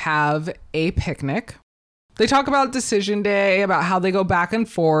also have a picnic. They talk about decision day, about how they go back and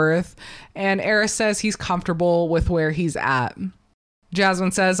forth, and Eris says he's comfortable with where he's at.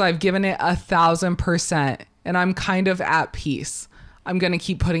 Jasmine says, I've given it 1,000%, and I'm kind of at peace. I'm going to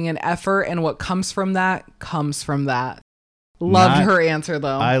keep putting in effort, and what comes from that comes from that. Loved her answer,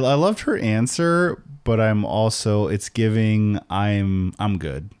 though. I loved her answer, but I'm also, it's giving, I'm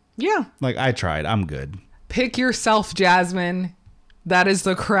good. Yeah. Like, I tried. I'm good. Pick yourself, Jasmine. That is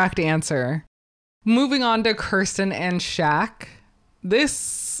the correct answer. Moving on to Kirsten and Shaq.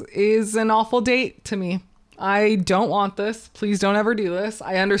 This is an awful date to me. I don't want this. Please don't ever do this.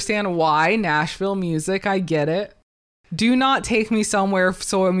 I understand why. Nashville music. I get it. Do not take me somewhere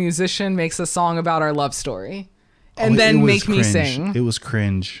so a musician makes a song about our love story. And then make me sing. It was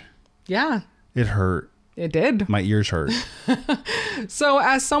cringe. Yeah. It hurt. It did. My ears hurt. So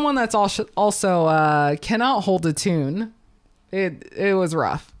as someone that's also cannot hold a tune, it was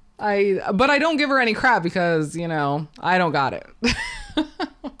rough. But I don't give her any crap because, you know, I don't got it.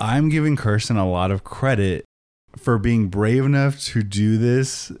 I'm giving Kirsten a lot of credit for being brave enough to do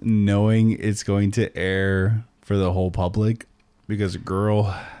this, knowing it's going to air for the whole public, because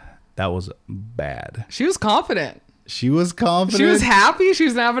girl, that was bad. She was confident. She was confident. She was happy. She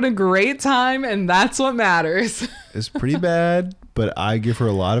was having a great time, and that's what matters. It's pretty bad, but I give her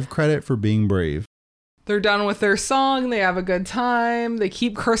a lot of credit for being brave. They're done with their song. They have a good time. They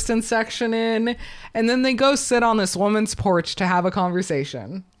keep Kirsten's section in, and then they go sit on this woman's porch to have a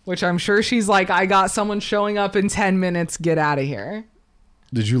conversation, which I'm sure she's like, I got someone showing up in 10 minutes. Get out of here.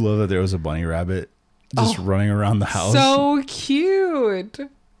 Did you love that there was a bunny rabbit just running around the house? So cute.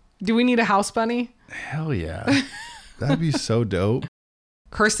 Do we need a house bunny? Hell yeah. That'd be so dope.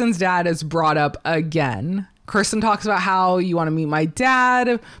 Kirsten's dad is brought up again. Kirsten talks about how you want to meet my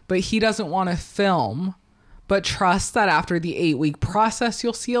dad, but he doesn't want to film. But trust that after the 8-week process,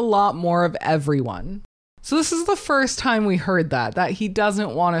 you'll see a lot more of everyone. So this is the first time we heard that he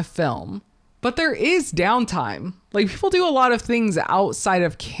doesn't want to film. But there is downtime. Like, people do a lot of things outside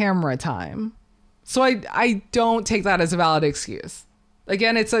of camera time. So I don't take that as a valid excuse.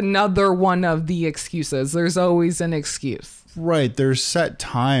 Again, it's another one of the excuses. There's always an excuse. Right. There's set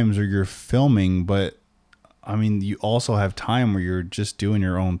times where you're filming, but I mean, you also have time where you're just doing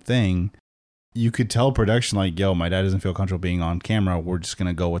your own thing. You could tell production like, yo, my dad doesn't feel comfortable being on camera. We're just going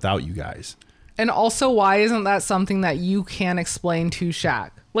to go without you guys. And also, why isn't that something that you can explain to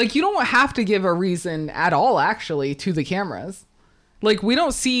Shaq? Like, you don't have to give a reason at all, actually, to the cameras. Like, we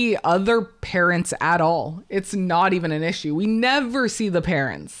don't see other parents at all. It's not even an issue. We never see the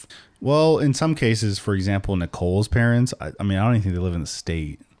parents. Well, in some cases, for example, Nicole's parents, I mean, I don't even think they live in the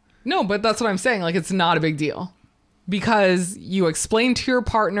state. No, but that's what I'm saying. Like, it's not a big deal. Because you explain to your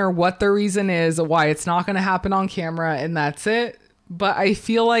partner what the reason is, why it's not going to happen on camera, and that's it. But I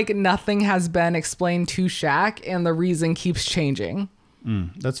feel like nothing has been explained to Shaq, and the reason keeps changing.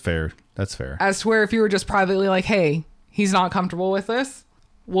 That's fair. That's fair. As to where if you were just privately like, hey, he's not comfortable with this,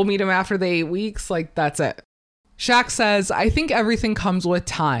 we'll meet him after the 8 weeks, like, that's it. Shaq says, I think everything comes with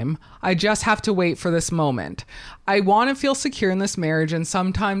time. I just have to wait for this moment. I want to feel secure in this marriage, and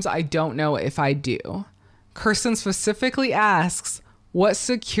sometimes I don't know if I do. Kirsten specifically asks, what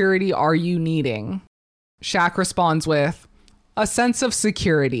security are you needing? Shaq responds with, a sense of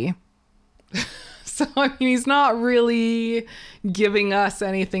security. So, I mean, he's not really giving us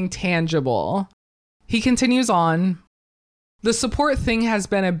anything tangible. He continues on. The support thing has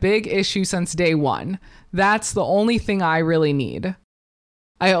been a big issue since day one. That's the only thing I really need.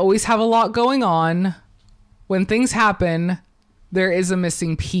 I always have a lot going on. When things happen, there is a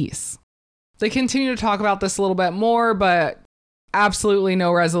missing piece. They continue to talk about this a little bit more, but absolutely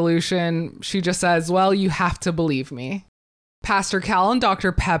no resolution. She just says, well, you have to believe me. Pastor Cal and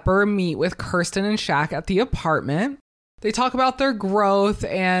Dr. Pepper meet with Kirsten and Shaq at the apartment. They talk about their growth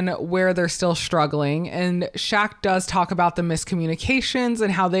and where they're still struggling. And Shaq does talk about the miscommunications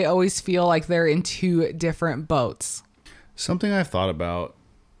and how they always feel like they're in two different boats. Something I've thought about,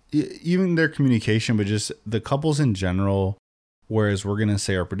 even their communication, but just the couples in general, whereas we're going to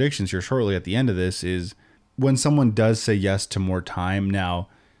say our predictions here shortly at the end of this, is when someone does say yes to more time. Now,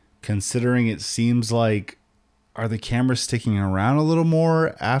 considering it seems like, are the cameras sticking around a little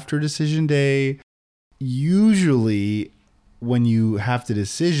more after decision day? usually when you have the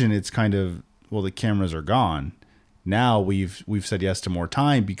decision, it's kind of, well, the cameras are gone. Now we've said yes to more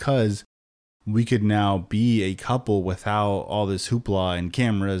time because we could now be a couple without all this hoopla and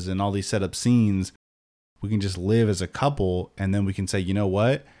cameras and all these set up scenes. We can just live as a couple, and then we can say, you know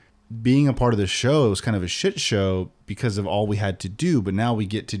what? Being a part of the show, it was kind of a shit show because of all we had to do, but now we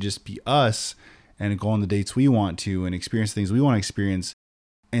get to just be us and go on the dates we want to and experience things we want to experience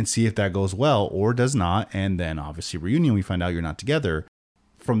and see if that goes well or does not. And then obviously reunion, we find out you're not together.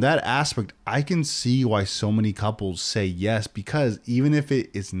 From that aspect, I can see why so many couples say yes, because even if it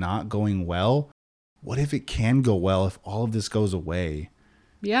is not going well, what if it can go well if all of this goes away?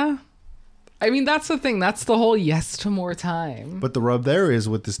 Yeah. I mean, that's the thing. That's the whole yes to more time. But the rub there is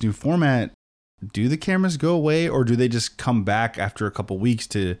with this new format, do the cameras go away or do they just come back after a couple weeks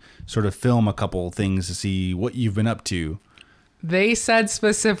to sort of film a couple things to see what you've been up to? They said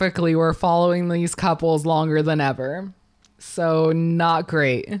specifically we're following these couples longer than ever. So not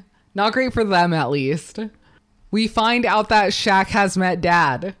great. Not great for them, at least. We find out that Shaq has met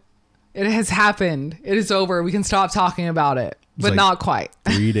Dad. It has happened. It is over. We can stop talking about it. But like not quite.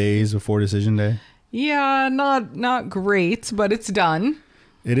 3 days before decision day? Yeah, not great, but it's done.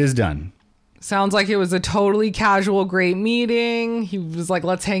 It is done. Sounds like it was a totally casual, great meeting. He was like,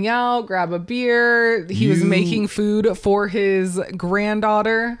 let's hang out, grab a beer. He was making food for his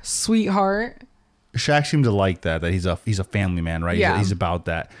granddaughter, sweetheart. Shaq seemed to like that he's a family man, right? Yeah. He's about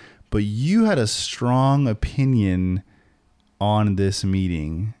that. But you had a strong opinion on this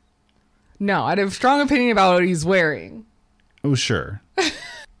meeting. No, I had a strong opinion about what he's wearing. Oh, sure.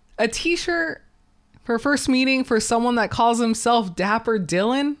 A t-shirt for first meeting for someone that calls himself Dapper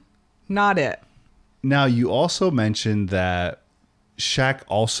Dylan? Not it. Now, you also mentioned that Shaq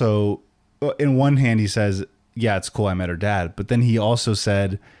also, in one hand, he says, yeah, it's cool, I met her dad. But then he also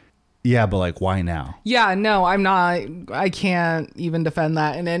said, yeah, but like, why now? Yeah, no, I can't even defend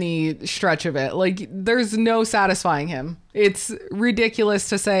that in any stretch of it. Like, there's no satisfying him. It's ridiculous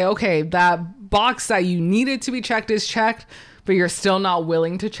to say, okay, that box that you needed to be checked is checked, but you're still not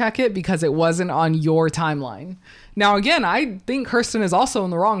willing to check it because it wasn't on your timeline. Now, again, I think Kirsten is also in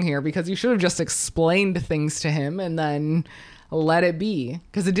the wrong here because you should have just explained things to him and then let it be,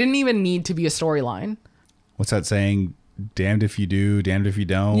 because it didn't even need to be a storyline. What's that saying? Damned if you do, damned if you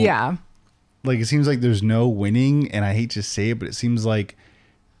don't. Yeah. Like, it seems like there's no winning, and I hate to say it, but it seems like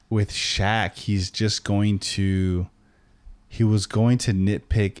with Shaq, he was going to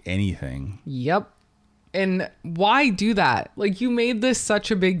nitpick anything. Yep. And why do that? Like, you made this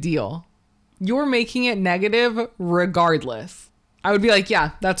such a big deal. You're making it negative regardless. I would be like,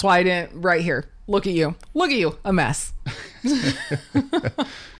 yeah, that's why I didn't, right here. Look at you. Look at you. A mess.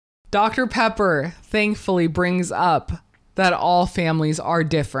 Dr. Pepper thankfully brings up that all families are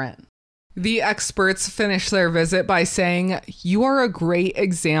different. The experts finish their visit by saying, you are a great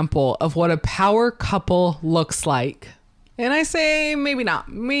example of what a power couple looks like. And I say, maybe not.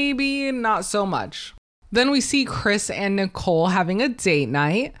 Maybe not so much. Then we see Chris and Nicole having a date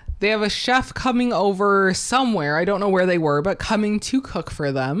night. They have a chef coming over somewhere. I don't know where they were, but coming to cook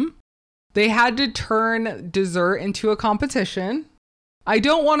for them. They had to turn dessert into a competition. I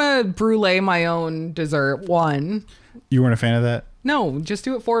don't want to brulee my own dessert. One. You weren't a fan of that? No, just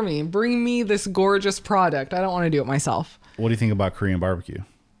do it for me. Bring me this gorgeous product. I don't want to do it myself. What do you think about Korean barbecue?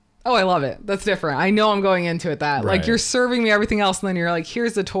 Oh, I love it. That's different. I know I'm going into it that. Right. Like, you're serving me everything else, and then you're like,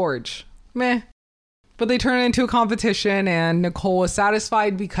 here's the torch. Meh. But they turn it into a competition, and Nicole was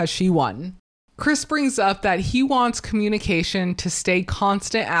satisfied because she won. Chris brings up that he wants communication to stay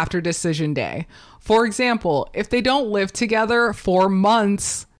constant after decision day. For example, if they don't live together for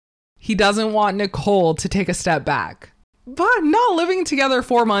months, he doesn't want Nicole to take a step back. But not living together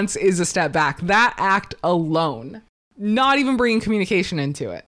 4 months is a step back. That act alone. Not even bringing communication into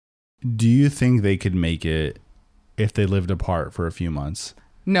it. Do you think they could make it if they lived apart for a few months?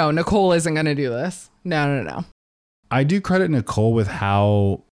 No, Nicole isn't going to do this. No. I do credit Nicole with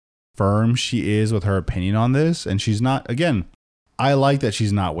how firm she is with her opinion on this. And she's not, again, I like that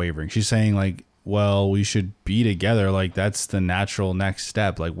she's not wavering. She's saying like, well, we should be together. Like, that's the natural next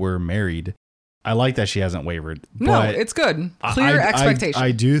step. Like, we're married. I like that she hasn't wavered. No, but it's good. Clear expectation.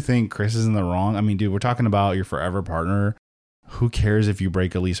 I do think Chris is in the wrong. I mean, dude, we're talking about your forever partner. Who cares if you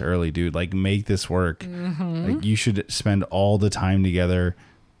break a lease early, dude? Like, make this work. Mm-hmm. Like, you should spend all the time together.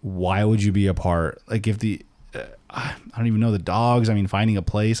 Why would you be apart? Like, if I don't even know the dogs. I mean, finding a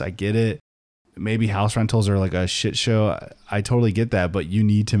place, I get it. Maybe house rentals are like a shit show. I totally get that, but you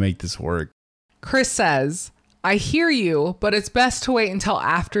need to make this work. Chris says, I hear you, but it's best to wait until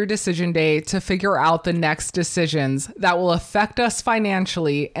after decision day to figure out the next decisions that will affect us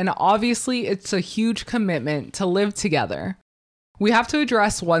financially, and obviously it's a huge commitment to live together. We have to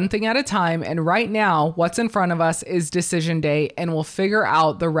address one thing at a time, and right now, what's in front of us is decision day, and we'll figure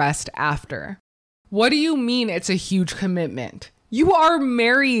out the rest after. What do you mean it's a huge commitment? You are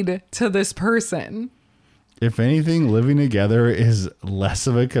married to this person. If anything, living together is less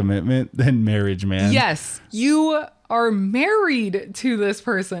of a commitment than marriage, man. Yes, you are married to this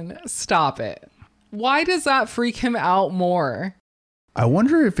person. Stop it. Why does that freak him out more? I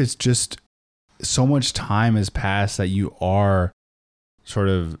wonder if it's just so much time has passed that you are sort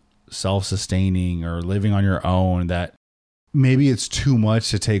of self-sustaining or living on your own that maybe it's too much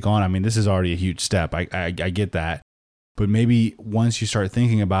to take on. I mean, this is already a huge step. I get that. But maybe once you start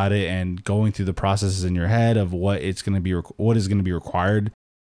thinking about it and going through the processes in your head of what is going to be required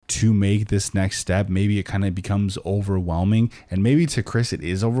to make this next step, maybe it kind of becomes overwhelming. And maybe to Chris, it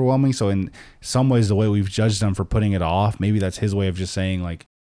is overwhelming. So in some ways, the way we've judged him for putting it off, maybe that's his way of just saying like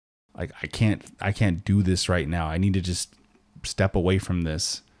I can't do this right now. I need to just step away from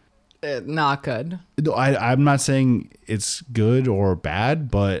this. Not good. I'm not saying it's good or bad,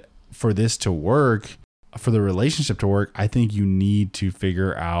 but for this to work, for the relationship to work, I think you need to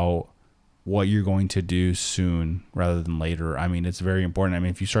figure out what you're going to do soon rather than later. I mean, it's very important. I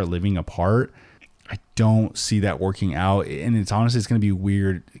mean, if you start living apart, I don't see that working out. And it's honestly, it's going to be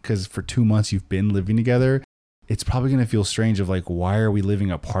weird because for 2 months you've been living together. It's probably going to feel strange of like, why are we living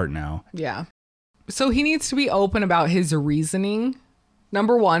apart now? Yeah. So he needs to be open about his reasoning,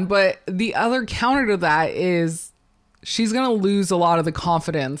 number one. But the other counter to that is she's going to lose a lot of the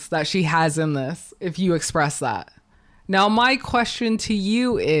confidence that she has in this if you express that. Now, my question to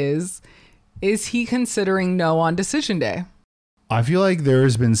you is he considering no on decision day? I feel like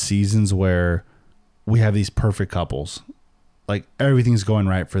there's been seasons where we have these perfect couples. Like everything's going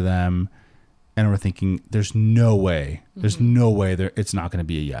right for them. And we're thinking, there's no way it's not going to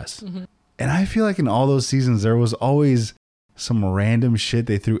be a yes. Mm-hmm. And I feel like in all those seasons, there was always some random shit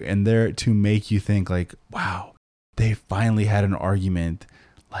they threw in there to make you think like, wow, they finally had an argument.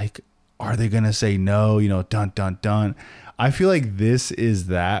 Like, are they going to say no? You know, dun, dun, dun. I feel like this is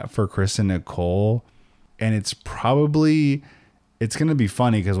that for Chris and Nicole. And it's going to be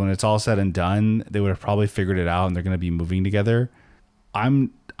funny because when it's all said and done, they would have probably figured it out and they're going to be moving together.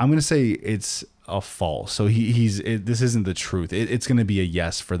 I'm going to say it's a false. So this isn't the truth. It's going to be a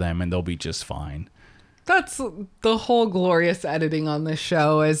yes for them and they'll be just fine. That's the whole glorious editing on this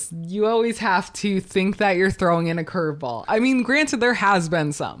show, is you always have to think that you're throwing in a curveball. I mean, granted, there has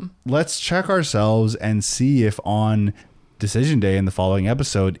been some. Let's check ourselves and see if on decision day in the following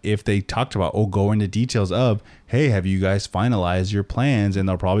episode, if they talked about, go into details of, hey, have you guys finalized your plans? And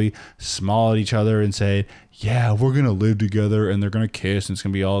they'll probably smile at each other and say, yeah, we're going to live together and they're going to kiss and it's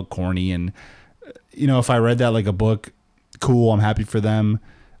going to be all corny. And, you know, if I read that like a book, cool, I'm happy for them.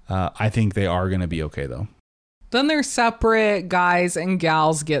 I think they are going to be okay, though. Then there's separate guys and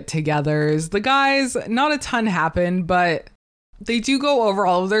gals get-togethers. The guys, not a ton happened, but they do go over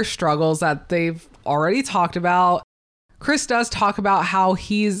all of their struggles that they've already talked about. Chris does talk about how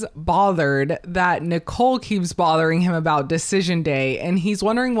he's bothered that Nicole keeps bothering him about decision day, and he's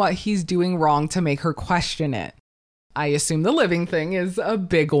wondering what he's doing wrong to make her question it. I assume the living thing is a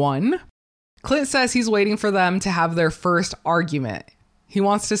big one. Clint says he's waiting for them to have their first argument. He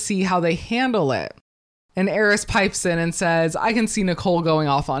wants to see how they handle it. And Eris pipes in and says, I can see Nicole going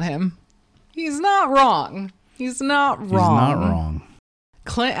off on him. He's not wrong. He's not wrong.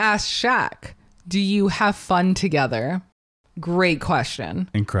 Clint asks Shaq, do you have fun together? Great question.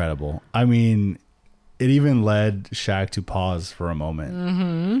 Incredible. I mean, it even led Shaq to pause for a moment.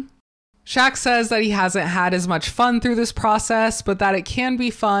 Mm-hmm. Shaq says that he hasn't had as much fun through this process, but that it can be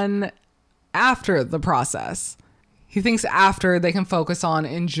fun after the process. He thinks after they can focus on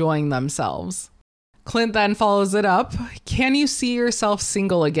enjoying themselves. Clint then follows it up. Can you see yourself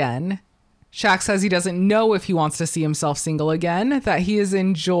single again? Shaq says he doesn't know if he wants to see himself single again, that he has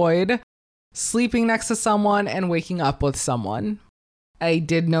enjoyed sleeping next to someone and waking up with someone. I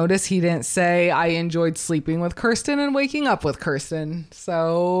did notice he didn't say I enjoyed sleeping with Kirsten and waking up with Kirsten.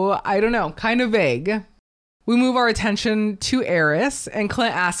 So I don't know, kind of vague. We move our attention to Eris and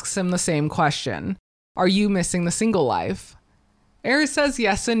Clint asks him the same question. Are you missing the single life? Eris says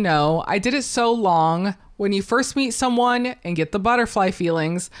yes and no. I did it so long. When you first meet someone and get the butterfly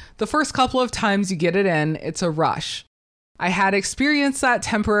feelings, the first couple of times you get it in, it's a rush. I had experienced that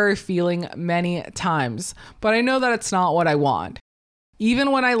temporary feeling many times, but I know that it's not what I want.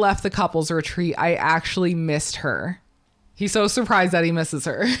 Even when I left the couples retreat, I actually missed her. He's so surprised that he misses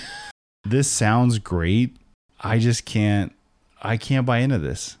her. This sounds great. I just can't buy into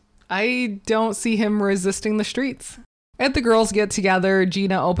this. I don't see him resisting the streets. At the girls get together,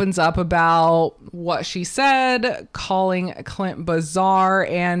 Gina opens up about what she said, calling Clint bizarre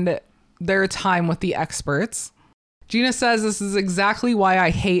and their time with the experts. Gina says this is exactly why I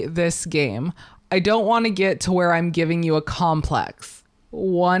hate this game. I don't want to get to where I'm giving you a complex.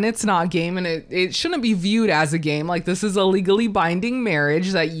 One, it's not a game, and it shouldn't be viewed as a game. Like, this is a legally binding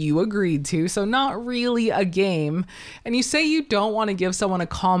marriage that you agreed to, so not really a game. And you say you don't want to give someone a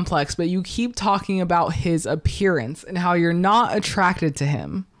complex, but you keep talking about his appearance and how you're not attracted to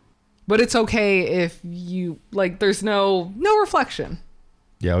him. But it's okay if you, like, there's no reflection.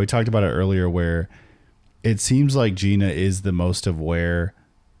 Yeah, we talked about it earlier where it seems like Gina is the most aware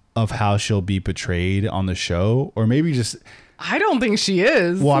of how she'll be portrayed on the show, or maybe just... I don't think she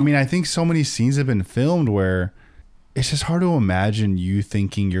is. Well, I mean, I think so many scenes have been filmed where it's just hard to imagine you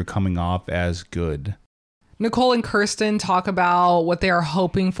thinking you're coming off as good. Nicole and Kirsten talk about what they are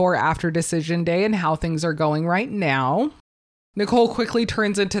hoping for after decision day and how things are going right now. Nicole quickly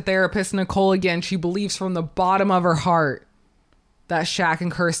turns into therapist Nicole again. She believes from the bottom of her heart that Shaq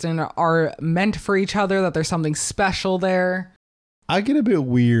and Kirsten are meant for each other, that there's something special there. I get a bit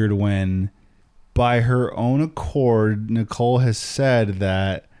weird when... by her own accord, Nicole has said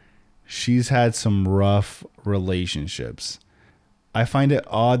that she's had some rough relationships. I find it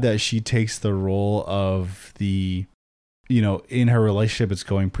odd that she takes the role of the, in her relationship, it's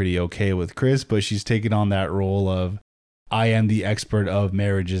going pretty okay with Chris, but she's taken on that role of, I am the expert of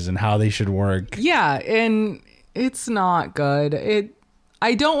marriages and how they should work. Yeah, and it's not good.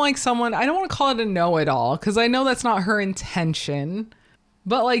 I don't want to call it a know-it-all, because I know that's not her intention.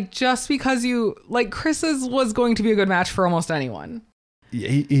 But, like, just because Chris's was going to be a good match for almost anyone.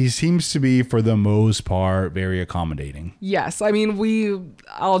 He seems to be, for the most part, very accommodating. Yes. I mean,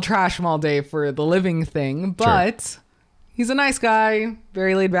 I'll trash him all day for the living thing, but sure. He's a nice guy,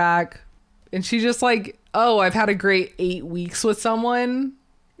 very laid back. And she's just like, oh, I've had a great 8 weeks with someone.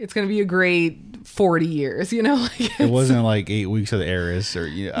 It's going to be a great 40 years, It wasn't like 8 weeks of the heiress or,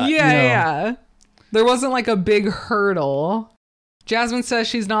 Yeah. There wasn't like a big hurdle. Jasmine says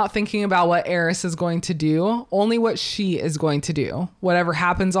she's not thinking about what Eris is going to do, only what she is going to do. Whatever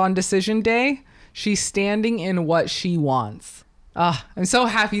happens on decision day, she's standing in what she wants. I'm so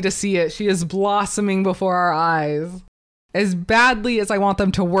happy to see it. She is blossoming before our eyes. As badly as I want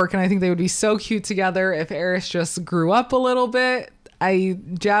them to work, and I think they would be so cute together if Eris just grew up a little bit,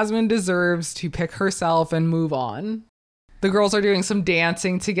 Jasmine deserves to pick herself and move on. The girls are doing some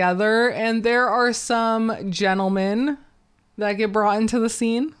dancing together, and there are some gentlemen that get brought into the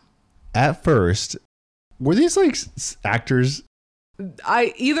scene. At first, were these like actors?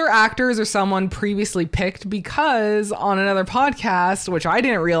 Either actors or someone previously picked, because on another podcast, which I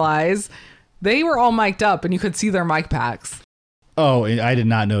didn't realize, they were all mic'd up and you could see their mic packs. Oh, I did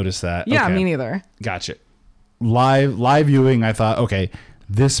not notice that. Yeah, okay. Me neither. Gotcha. Live viewing, I thought, okay,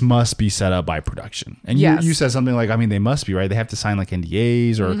 this must be set up by production. And yes. you said something like, I mean, they must be, right? They have to sign like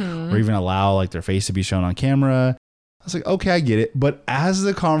NDAs or even allow like their face to be shown on camera. I was like, okay, I get it. But as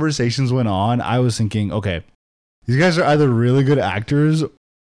the conversations went on, I was thinking, okay, these guys are either really good actors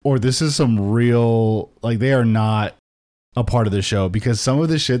or this is some real, like they are not a part of the show, because some of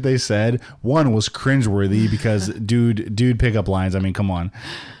the shit they said, one was cringeworthy because dude pickup lines. I mean, come on.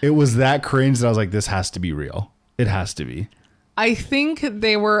 It was that cringe that I was like, this has to be real. It has to be. I think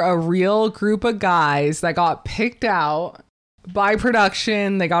they were a real group of guys that got picked out by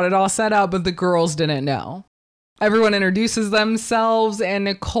production. They got it all set up, but the girls didn't know. Everyone introduces themselves, and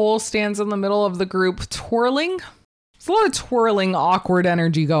Nicole stands in the middle of the group twirling. There's a lot of twirling, awkward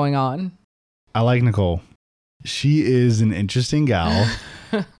energy going on. I like Nicole. She is an interesting gal.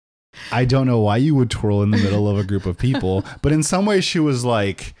 I don't know why you would twirl in the middle of a group of people, but in some ways she was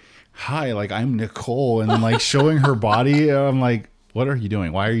like, hi, like I'm Nicole, and then like showing her body. I'm like, what are you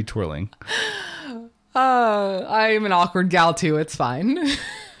doing? Why are you twirling? I'm an awkward gal too. It's fine.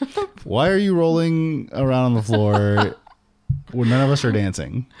 Why are you rolling around on the floor when none of us are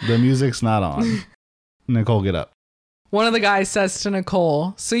dancing? The music's not on. Nicole, get up. One of the guys says to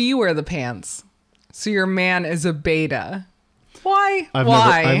Nicole, so you wear the pants. So your man is a beta. Why?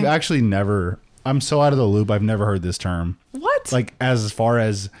 I've actually never, I'm so out of the loop. I've never heard this term. What? Like as far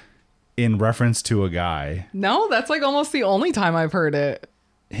as in reference to a guy. No, that's like almost the only time I've heard it.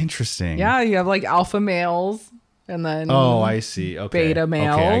 Interesting. Yeah, you have like alpha males. And then I see. Okay. Beta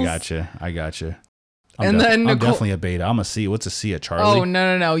males. Okay, I gotcha. I'm definitely a beta. I'm a C. What's a C? A Charlie? Oh,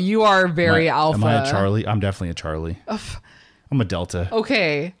 no. You are very alpha. Am I a Charlie? I'm definitely a Charlie. I'm a Delta.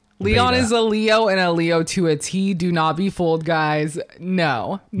 Okay. Leon beta. is a Leo and a Leo to a T. Do not be fooled, guys.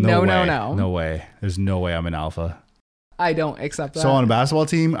 No. No. No way. There's no way I'm an alpha. I don't accept that. So on a basketball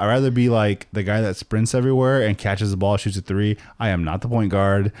team, I'd rather be like the guy that sprints everywhere and catches the ball, shoots a three. I am not the point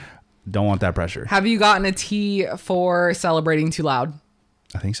guard. Don't want that pressure. Have you gotten a T for celebrating too loud?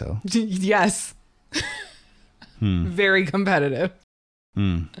 I think so. Yes. Very competitive.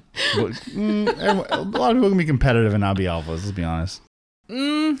 A lot of people can be competitive and not be alphas. Let's be honest. I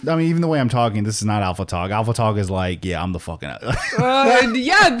mean, even the way I'm talking, this is not alpha talk. Alpha talk is like, yeah, I'm the fucking.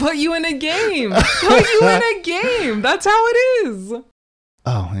 Yeah, put you in a game. Put you in a game. That's how it is.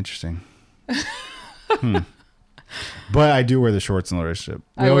 Oh, interesting. But I do wear the shorts in the relationship.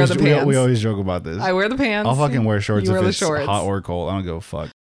 I wear the pants. We always joke about this. I wear the pants. I'll fucking wear shorts You if wear the it's shorts. hot or cold. I don't give a fuck.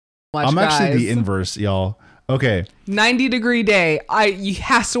 I'm actually the inverse, y'all. Okay. 90-degree day. He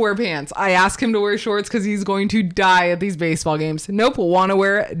has to wear pants. I ask him to wear shorts because he's going to die at these baseball games. Nope. Want to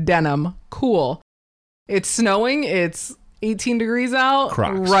wear denim. Cool. It's snowing. It's 18 degrees out.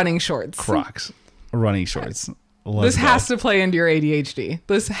 Crocs. Running shorts. Crocs. Running shorts. This has to play into your ADHD.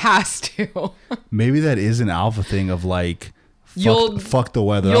 This has to. Maybe that is an alpha thing of like, fuck the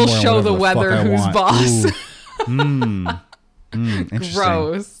weather. You'll show the weather who's boss. Interesting.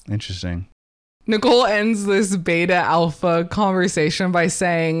 Gross. Interesting. Nicole ends this beta alpha conversation by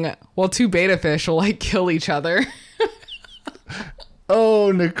saying, well, two beta fish will like kill each other.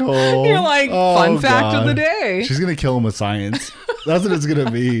 Oh, Nicole. You're like, fun fact of the day. She's going to kill him with science. That's what it's going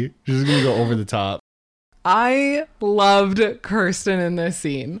to be. She's going to go over the top. I loved Kirsten in this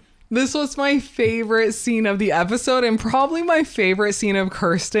scene. This was my favorite scene of the episode and probably my favorite scene of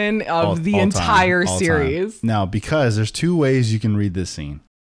Kirsten of the entire series. Now, because there's two ways you can read this scene.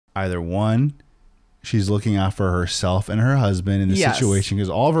 Either one, she's looking out for herself and her husband in this situation because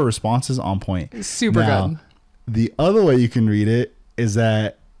all of her responses on point. Super good. The other way you can read it is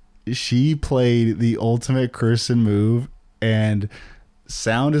that she played the ultimate Kirsten move and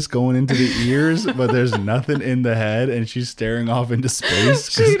sound is going into the ears, but there's nothing in the head and she's staring off into space.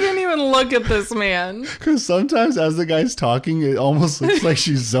 She didn't even look at this man. Because sometimes as the guy's talking, it almost looks like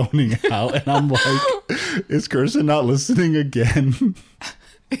she's zoning out. And I'm like, is Kirsten not listening again?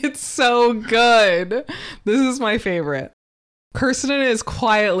 It's so good. This is my favorite. Kirsten is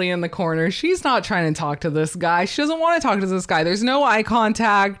quietly in the corner. She's not trying to talk to this guy. She doesn't want to talk to this guy. There's no eye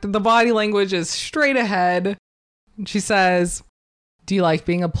contact. The body language is straight ahead. She says, do you like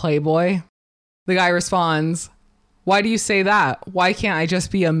being a playboy? The guy responds, why do you say that? Why can't I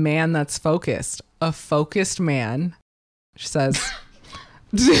just be a man that's focused? A focused man. She says,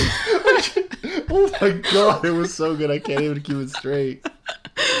 oh my God, it was so good. I can't even keep it straight.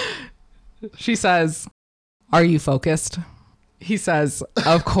 She says, are you focused? He says,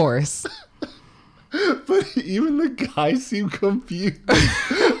 of course. But even the guy seemed confused.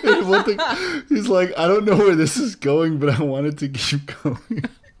 He's like, I don't know where this is going, but I wanted to keep going.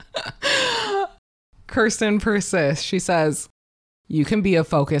 Kirsten persists. She says, you can be a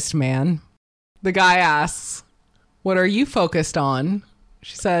focused man. The guy asks, what are you focused on?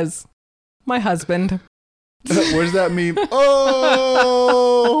 She says, my husband. What does that mean?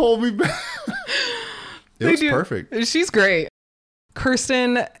 Oh, hold me back. It was perfect. She's great.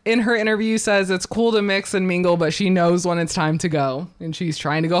 Kirsten, in her interview, says it's cool to mix and mingle, but she knows when it's time to go. And she's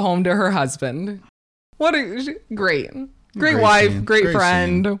trying to go home to her husband. Great wife, scene. great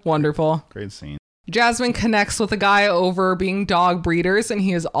friend. Scene. Wonderful. Great scene. Jasmine connects with a guy over being dog breeders, and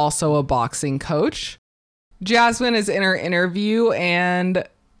he is also a boxing coach. Jasmine is in her interview, and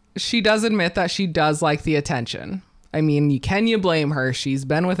she does admit that she does like the attention. I mean, can you blame her? She's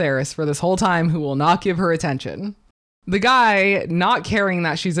been with Eris for this whole time who will not give her attention. The guy, not caring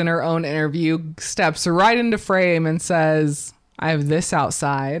that she's in her own interview, steps right into frame and says, I have this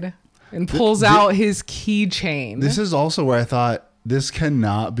outside, and pulls out his keychain. This is also where I thought this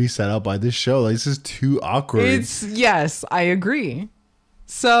cannot be set up by this show. Like, this is too awkward. Yes, I agree.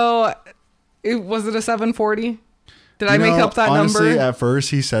 So, was it a 740? Did I make up that honestly, number? At first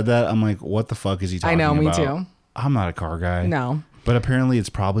he said that. I'm like, what the fuck is he talking about? I know, me too. I'm not a car guy. No. But apparently it's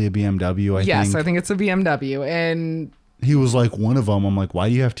probably a BMW, Yes, I think it's a BMW. And he was like, one of them. I'm like, why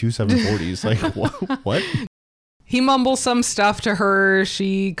do you have two 740s? Like, what? He mumbles some stuff to her.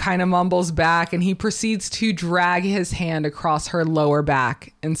 She kind of mumbles back, and he proceeds to drag his hand across her lower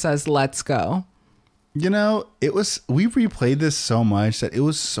back and says, let's go. You know, we replayed this so much that it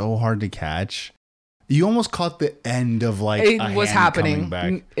was so hard to catch. You almost caught the end of like it was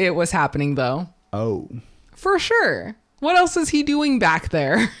happening. It was happening though. Oh. For sure. What else is he doing back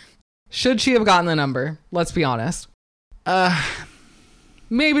there? Should she have gotten the number? Let's be honest.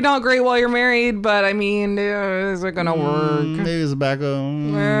 Maybe not great while you're married, but I mean, is it gonna work? Maybe it's back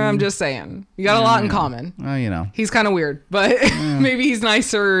home. I'm just saying. You got a lot in common. He's kind of weird, but maybe he's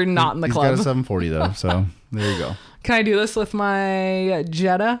nicer not in the club. He's got a 740 though, so there you go. Can I do this with my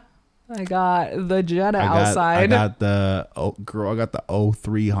Jetta? I got the Jetta outside. I got the I got the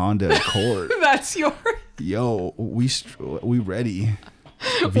 03 Honda Accord. That's yours. Yo, we ready.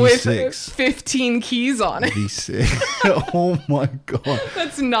 With V6. 15 keys on it. V6. Oh my god.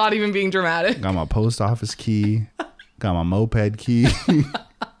 That's not even being dramatic. Got my post office key. Got my moped key.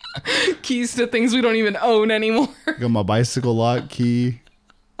 Keys to things we don't even own anymore. Got my bicycle lock key.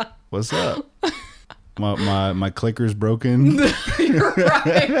 What's up? My clicker's broken. You're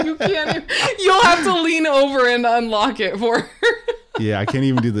right. You can't even, you'll have to lean over and unlock it for her. Yeah, I can't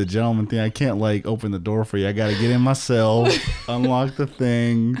even do the gentleman thing. I can't like open the door for you. I gotta get in myself, unlock the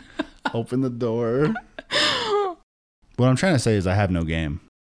thing, open the door. What I'm trying to say is I have no game.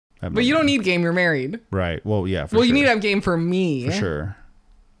 But you don't need game. You're married. Right. Well, yeah. Well, you need to have game for me. For sure.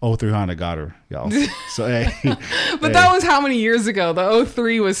 03 Honda got her, y'all. So hey. But that was how many years ago? The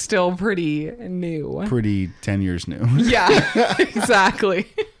 03 was still pretty new. Pretty 10 years new. Yeah, exactly.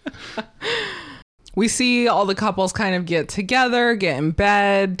 We see all the couples kind of get together, get in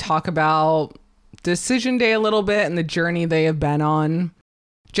bed, talk about decision day a little bit and the journey they have been on.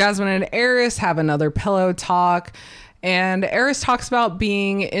 Jasmine and Eris have another pillow talk, and Eris talks about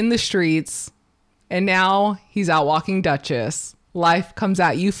being in the streets, and now he's out walking Duchess. Life comes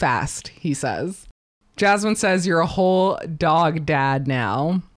at you fast, he says. Jasmine says, you're a whole dog dad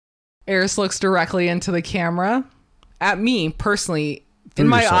now. Eris looks directly into the camera, at me personally, in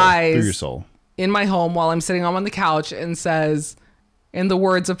my eyes. Through your soul. In my home while I'm sitting on the couch, and says, in the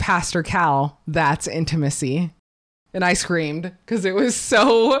words of Pastor Cal, that's intimacy. And I screamed because it was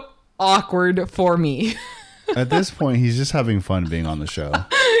so awkward for me. At this point, he's just having fun being on the show.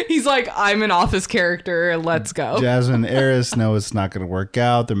 He's like, I'm an office character. Let's go. Jasmine and Eris know it's not going to work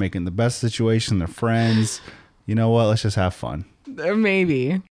out. They're making the best situation. They're friends. You know what? Let's just have fun.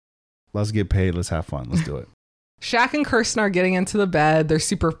 Maybe. Let's get paid. Let's have fun. Let's do it. Shaq and Kirsten are getting into the bed. They're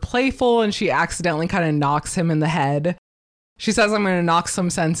super playful, and she accidentally kind of knocks him in the head. She says, I'm going to knock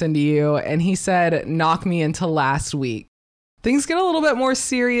some sense into you. And he said, knock me into last week. Things get a little bit more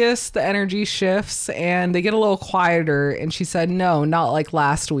serious. The energy shifts, and they get a little quieter. And she said, no, not like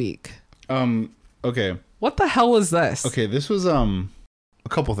last week. Okay. What the hell was this? Okay, this was a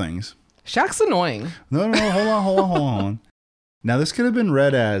couple things. Shaq's annoying. No, hold on. Now, this could have been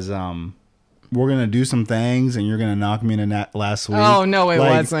read as we're gonna do some things, and you're gonna knock me in last week. Oh no, it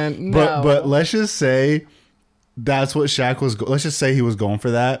wasn't. No. But let's just say that's what Shaq was. Let's just say he was going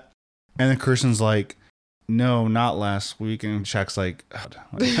for that, and then Kirsten's like, "No, not last week," and Shaq's like,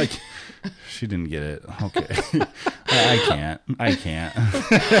 "She didn't get it." Okay, I can't.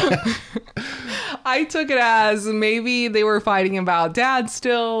 I took it as maybe they were fighting about dad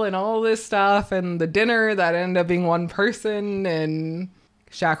still and all this stuff, and the dinner that ended up being one person, and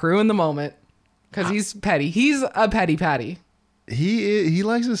Shaq ruined the moment. Because he's petty. He's a petty patty. He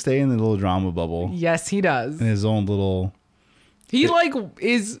likes to stay in the little drama bubble. Yes, he does. In his own little... He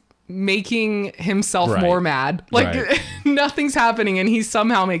is making himself more mad. Nothing's happening, and he's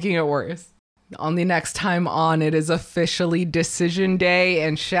somehow making it worse. On the next time on, it is officially decision day,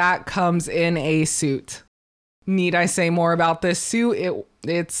 and Shaq comes in a suit. Need I say more about this suit?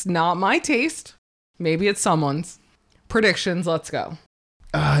 It's not my taste. Maybe it's someone's. Predictions, let's go.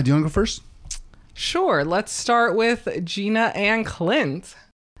 Do you want to go first? Sure, let's start with Gina and Clint.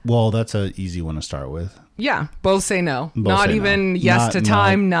 Well, that's an easy one to start with. Yeah, both say no. Not even yes to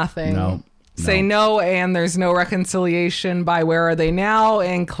time, nothing. No. Say no, and there's no reconciliation by where are they now,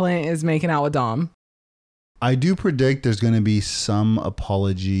 and Clint is making out with Dom. I do predict there's going to be some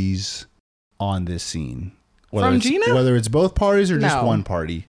apologies on this scene. From Gina? Whether it's both parties or just one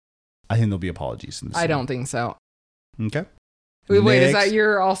party. I think there'll be apologies in this scene. I don't think so. Okay. Wait, is that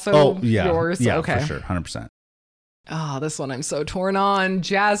yours? Yeah, okay. For sure. 100%. Oh, this one I'm so torn on.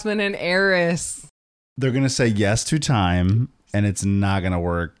 Jasmine and Eris. They're going to say yes to time, and it's not going to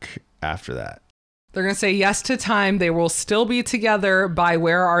work after that. They're going to say yes to time. They will still be together by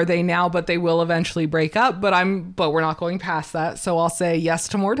where are they now, but they will eventually break up. But we're not going past that. So I'll say yes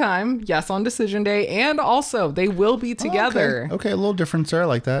to more time. Yes on decision day. And also they will be together. Okay, a little difference there. I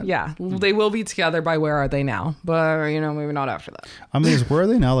like that. Yeah, they will be together by where are they now. But, maybe not after that. I mean, where are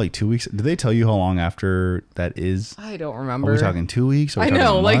they now? Like 2 weeks? Did they tell you how long after that is? I don't remember. Are we talking 2 weeks? I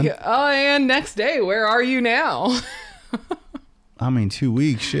know. And next day, where are you now? I mean, 2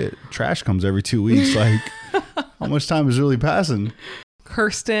 weeks, shit. Trash comes every 2 weeks. Like, how much time is really passing?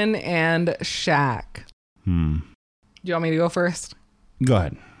 Kirsten and Shaq. Do you want me to go first? Go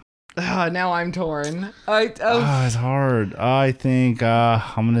ahead. Now I'm torn. It's hard. I think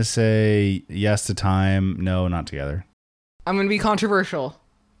I'm going to say yes to time. No, not together. I'm going to be controversial.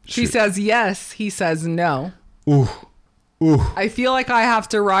 She Shoot. says yes. He says no. Ooh. I feel like I have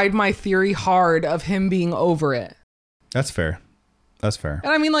to ride my theory hard of him being over it. That's fair. And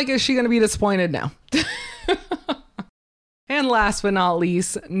I mean, like, is she going to be disappointed? No. And last but not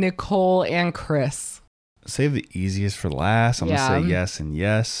least, Nicole and Chris. Save the easiest for last. I'm going to say yes and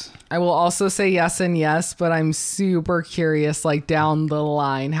yes. I will also say yes and yes, but I'm super curious, like, down the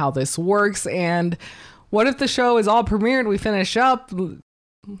line how this works. And what if the show is all premiered, we finish up,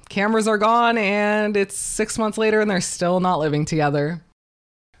 cameras are gone, and it's 6 months later and they're still not living together?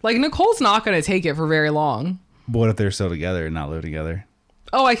 Like, Nicole's not going to take it for very long. But what if they're still together and not live together?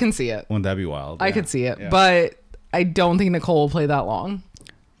 Oh, I can see it. Wouldn't that be wild? I could see it, but I don't think Nicole will play that long.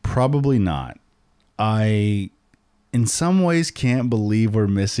 Probably not. I, in some ways, can't believe we're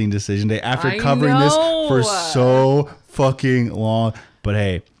missing Decision Day after covering this for so fucking long. But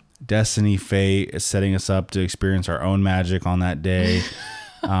hey, Destiny, Fate is setting us up to experience our own magic on that day.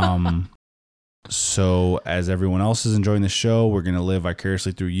 So as everyone else is enjoying the show, we're going to live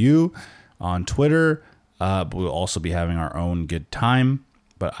vicariously through you on Twitter. But we'll also be having our own good time.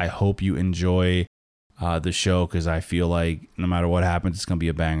 But I hope you enjoy the show, because I feel like no matter what happens, it's going to be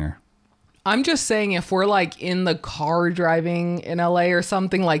a banger. I'm just saying, if we're like in the car driving in LA or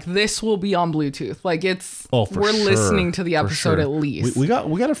something, like, this will be on Bluetooth. Like, it's we're listening to the episode at least. We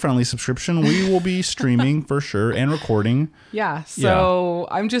got a friendly subscription. We will be streaming for sure and recording. Yeah. So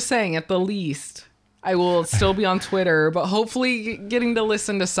I'm just saying, at the least, I will still be on Twitter, but hopefully getting to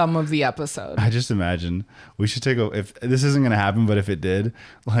listen to some of the episode. I just imagine we should if this isn't going to happen, but if it did,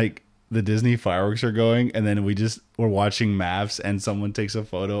 like, the Disney fireworks are going, and then we're watching Mavs, and someone takes a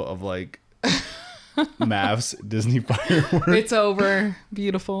photo of like Mavs Disney fireworks. It's over.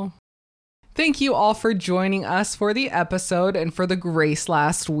 Beautiful. Thank you all for joining us for the episode and for the grace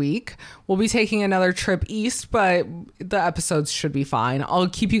last week. We'll be taking another trip east, but the episodes should be fine. I'll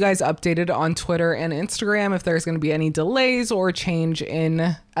keep you guys updated on Twitter and Instagram if there's going to be any delays or change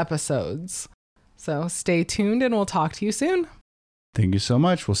in episodes. So stay tuned and we'll talk to you soon. Thank you so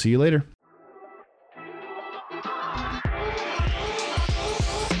much. We'll see you later.